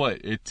 guess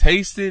what? It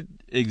tasted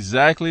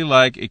exactly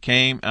like it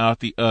came out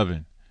the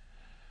oven.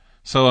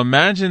 So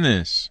imagine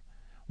this.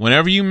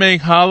 Whenever you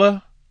make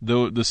challah,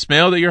 the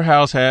smell that your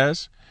house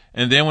has,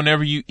 and then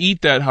whenever you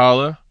eat that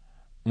challah,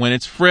 when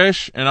it's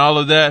fresh and all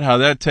of that, how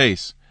that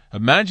tastes.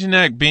 Imagine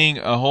that being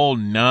a whole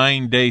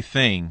 9-day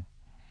thing.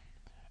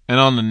 And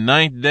on the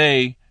 9th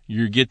day,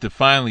 you get to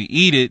finally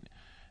eat it,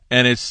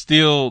 and it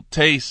still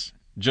tastes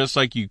just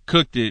like you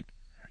cooked it,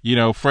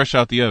 fresh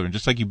out the oven,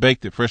 just like you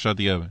baked it fresh out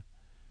the oven.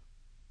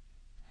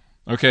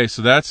 Okay,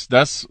 so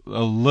that's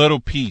a little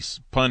piece,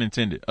 pun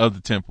intended, of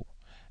the temple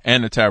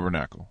and the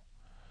tabernacle.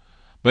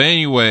 But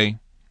anyway,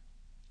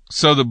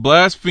 So the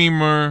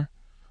blasphemer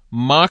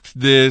mocked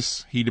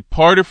this. He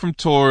departed from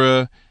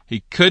Torah.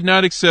 He could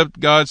not accept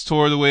God's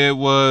Torah the way it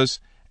was.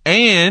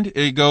 And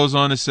it goes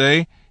on to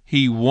say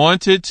he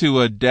wanted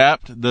to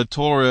adapt the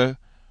Torah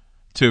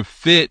to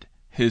fit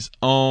his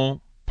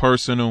own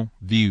personal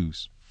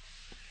views.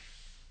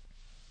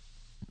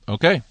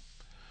 Okay.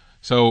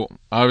 So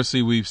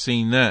obviously we've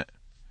seen that.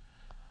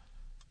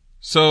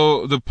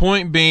 So the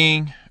point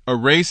being,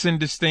 erasing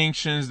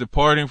distinctions,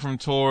 departing from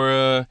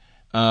Torah,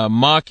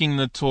 mocking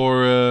the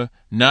Torah,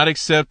 not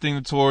accepting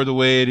the Torah the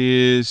way it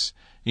is,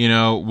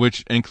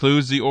 which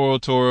includes the oral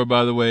Torah,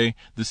 by the way.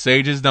 The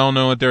sages don't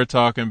know what they're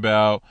talking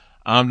about.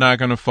 I'm not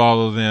going to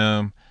follow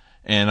them,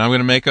 and I'm going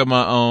to make up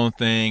my own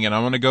thing, and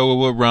I'm going to go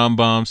with what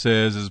Rambam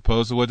says as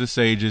opposed to what the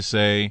sages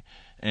say,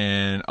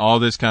 and all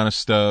this kind of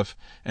stuff.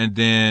 And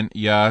then,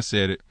 I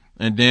said it.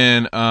 And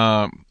then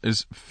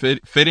is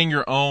fitting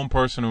your own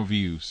personal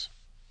views.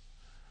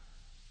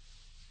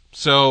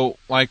 So,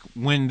 like,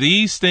 when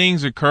these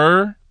things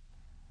occur,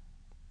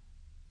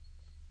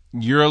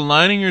 you're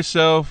aligning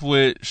yourself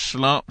with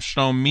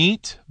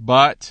Shlomit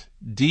Bat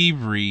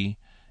Divri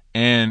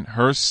and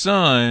her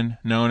son,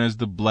 known as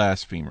the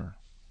blasphemer.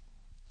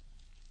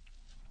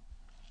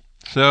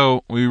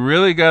 So, we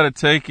really got to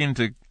take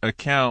into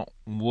account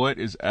what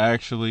is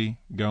actually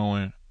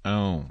going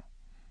on.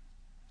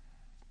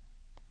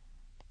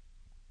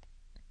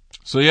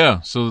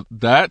 So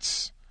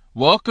that's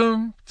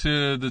welcome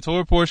to the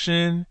Torah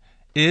portion.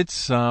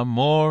 It's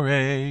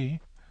amore,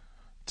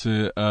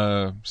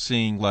 to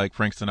sing like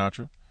Frank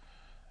Sinatra.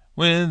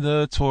 When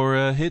the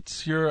Torah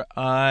hits your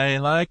eye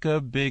like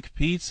a big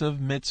piece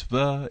of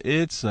mitzvah,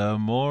 it's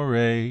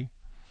amore.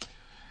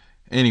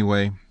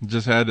 Anyway,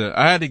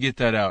 I had to get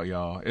that out,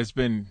 y'all. It's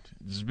been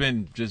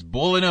just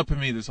boiling up in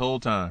me this whole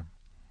time.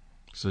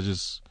 So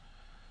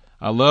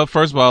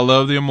first of all, I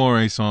love the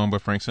Amore song by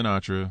Frank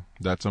Sinatra.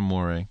 That's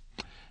Amore.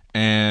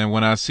 And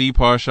when I see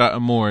Parshat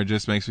Amor, it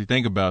just makes me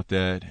think about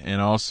that.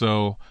 And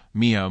also,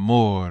 Mi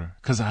Amor,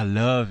 because I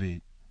love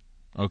it.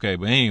 Okay,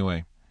 but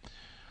anyway.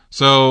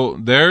 So,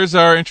 there's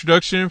our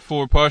introduction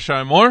for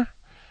Parshat Amor.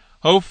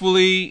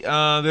 Hopefully,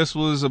 this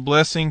was a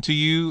blessing to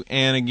you.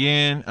 And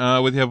again,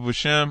 with the help of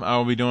Hashem, I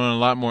will be doing a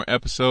lot more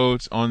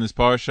episodes on this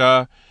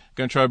Parsha.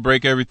 Going to try to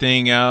break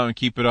everything out and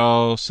keep it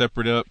all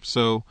separate up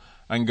so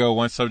I can go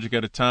one subject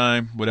at a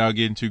time without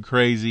getting too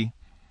crazy.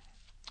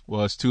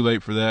 Well, it's too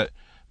late for that.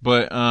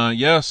 But,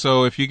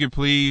 so if you could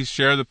please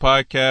share the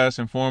podcast,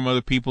 inform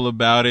other people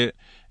about it,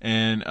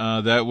 and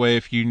that way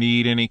if you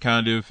need any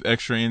kind of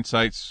extra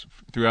insights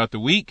throughout the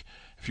week,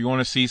 if you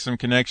want to see some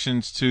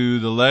connections to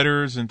the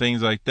letters and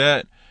things like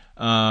that,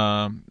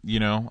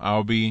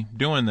 I'll be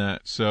doing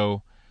that.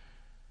 So,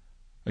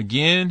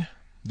 again,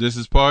 this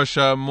is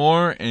Parshat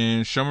Amor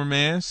and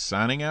Shomerman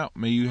signing out.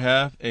 May you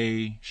have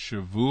a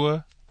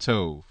Shavua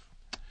Tov.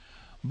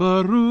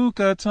 Baruch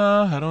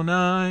atah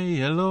Adonai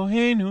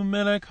Eloheinu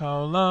melech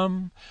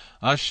haolam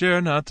asher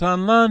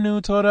natan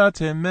lanu Torah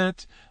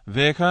emet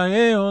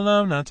v'chayei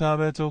olam nata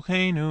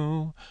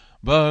betochenu.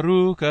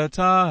 Baruch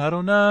atah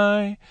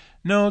Adonai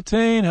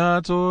noten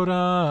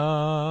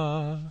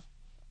haTorah.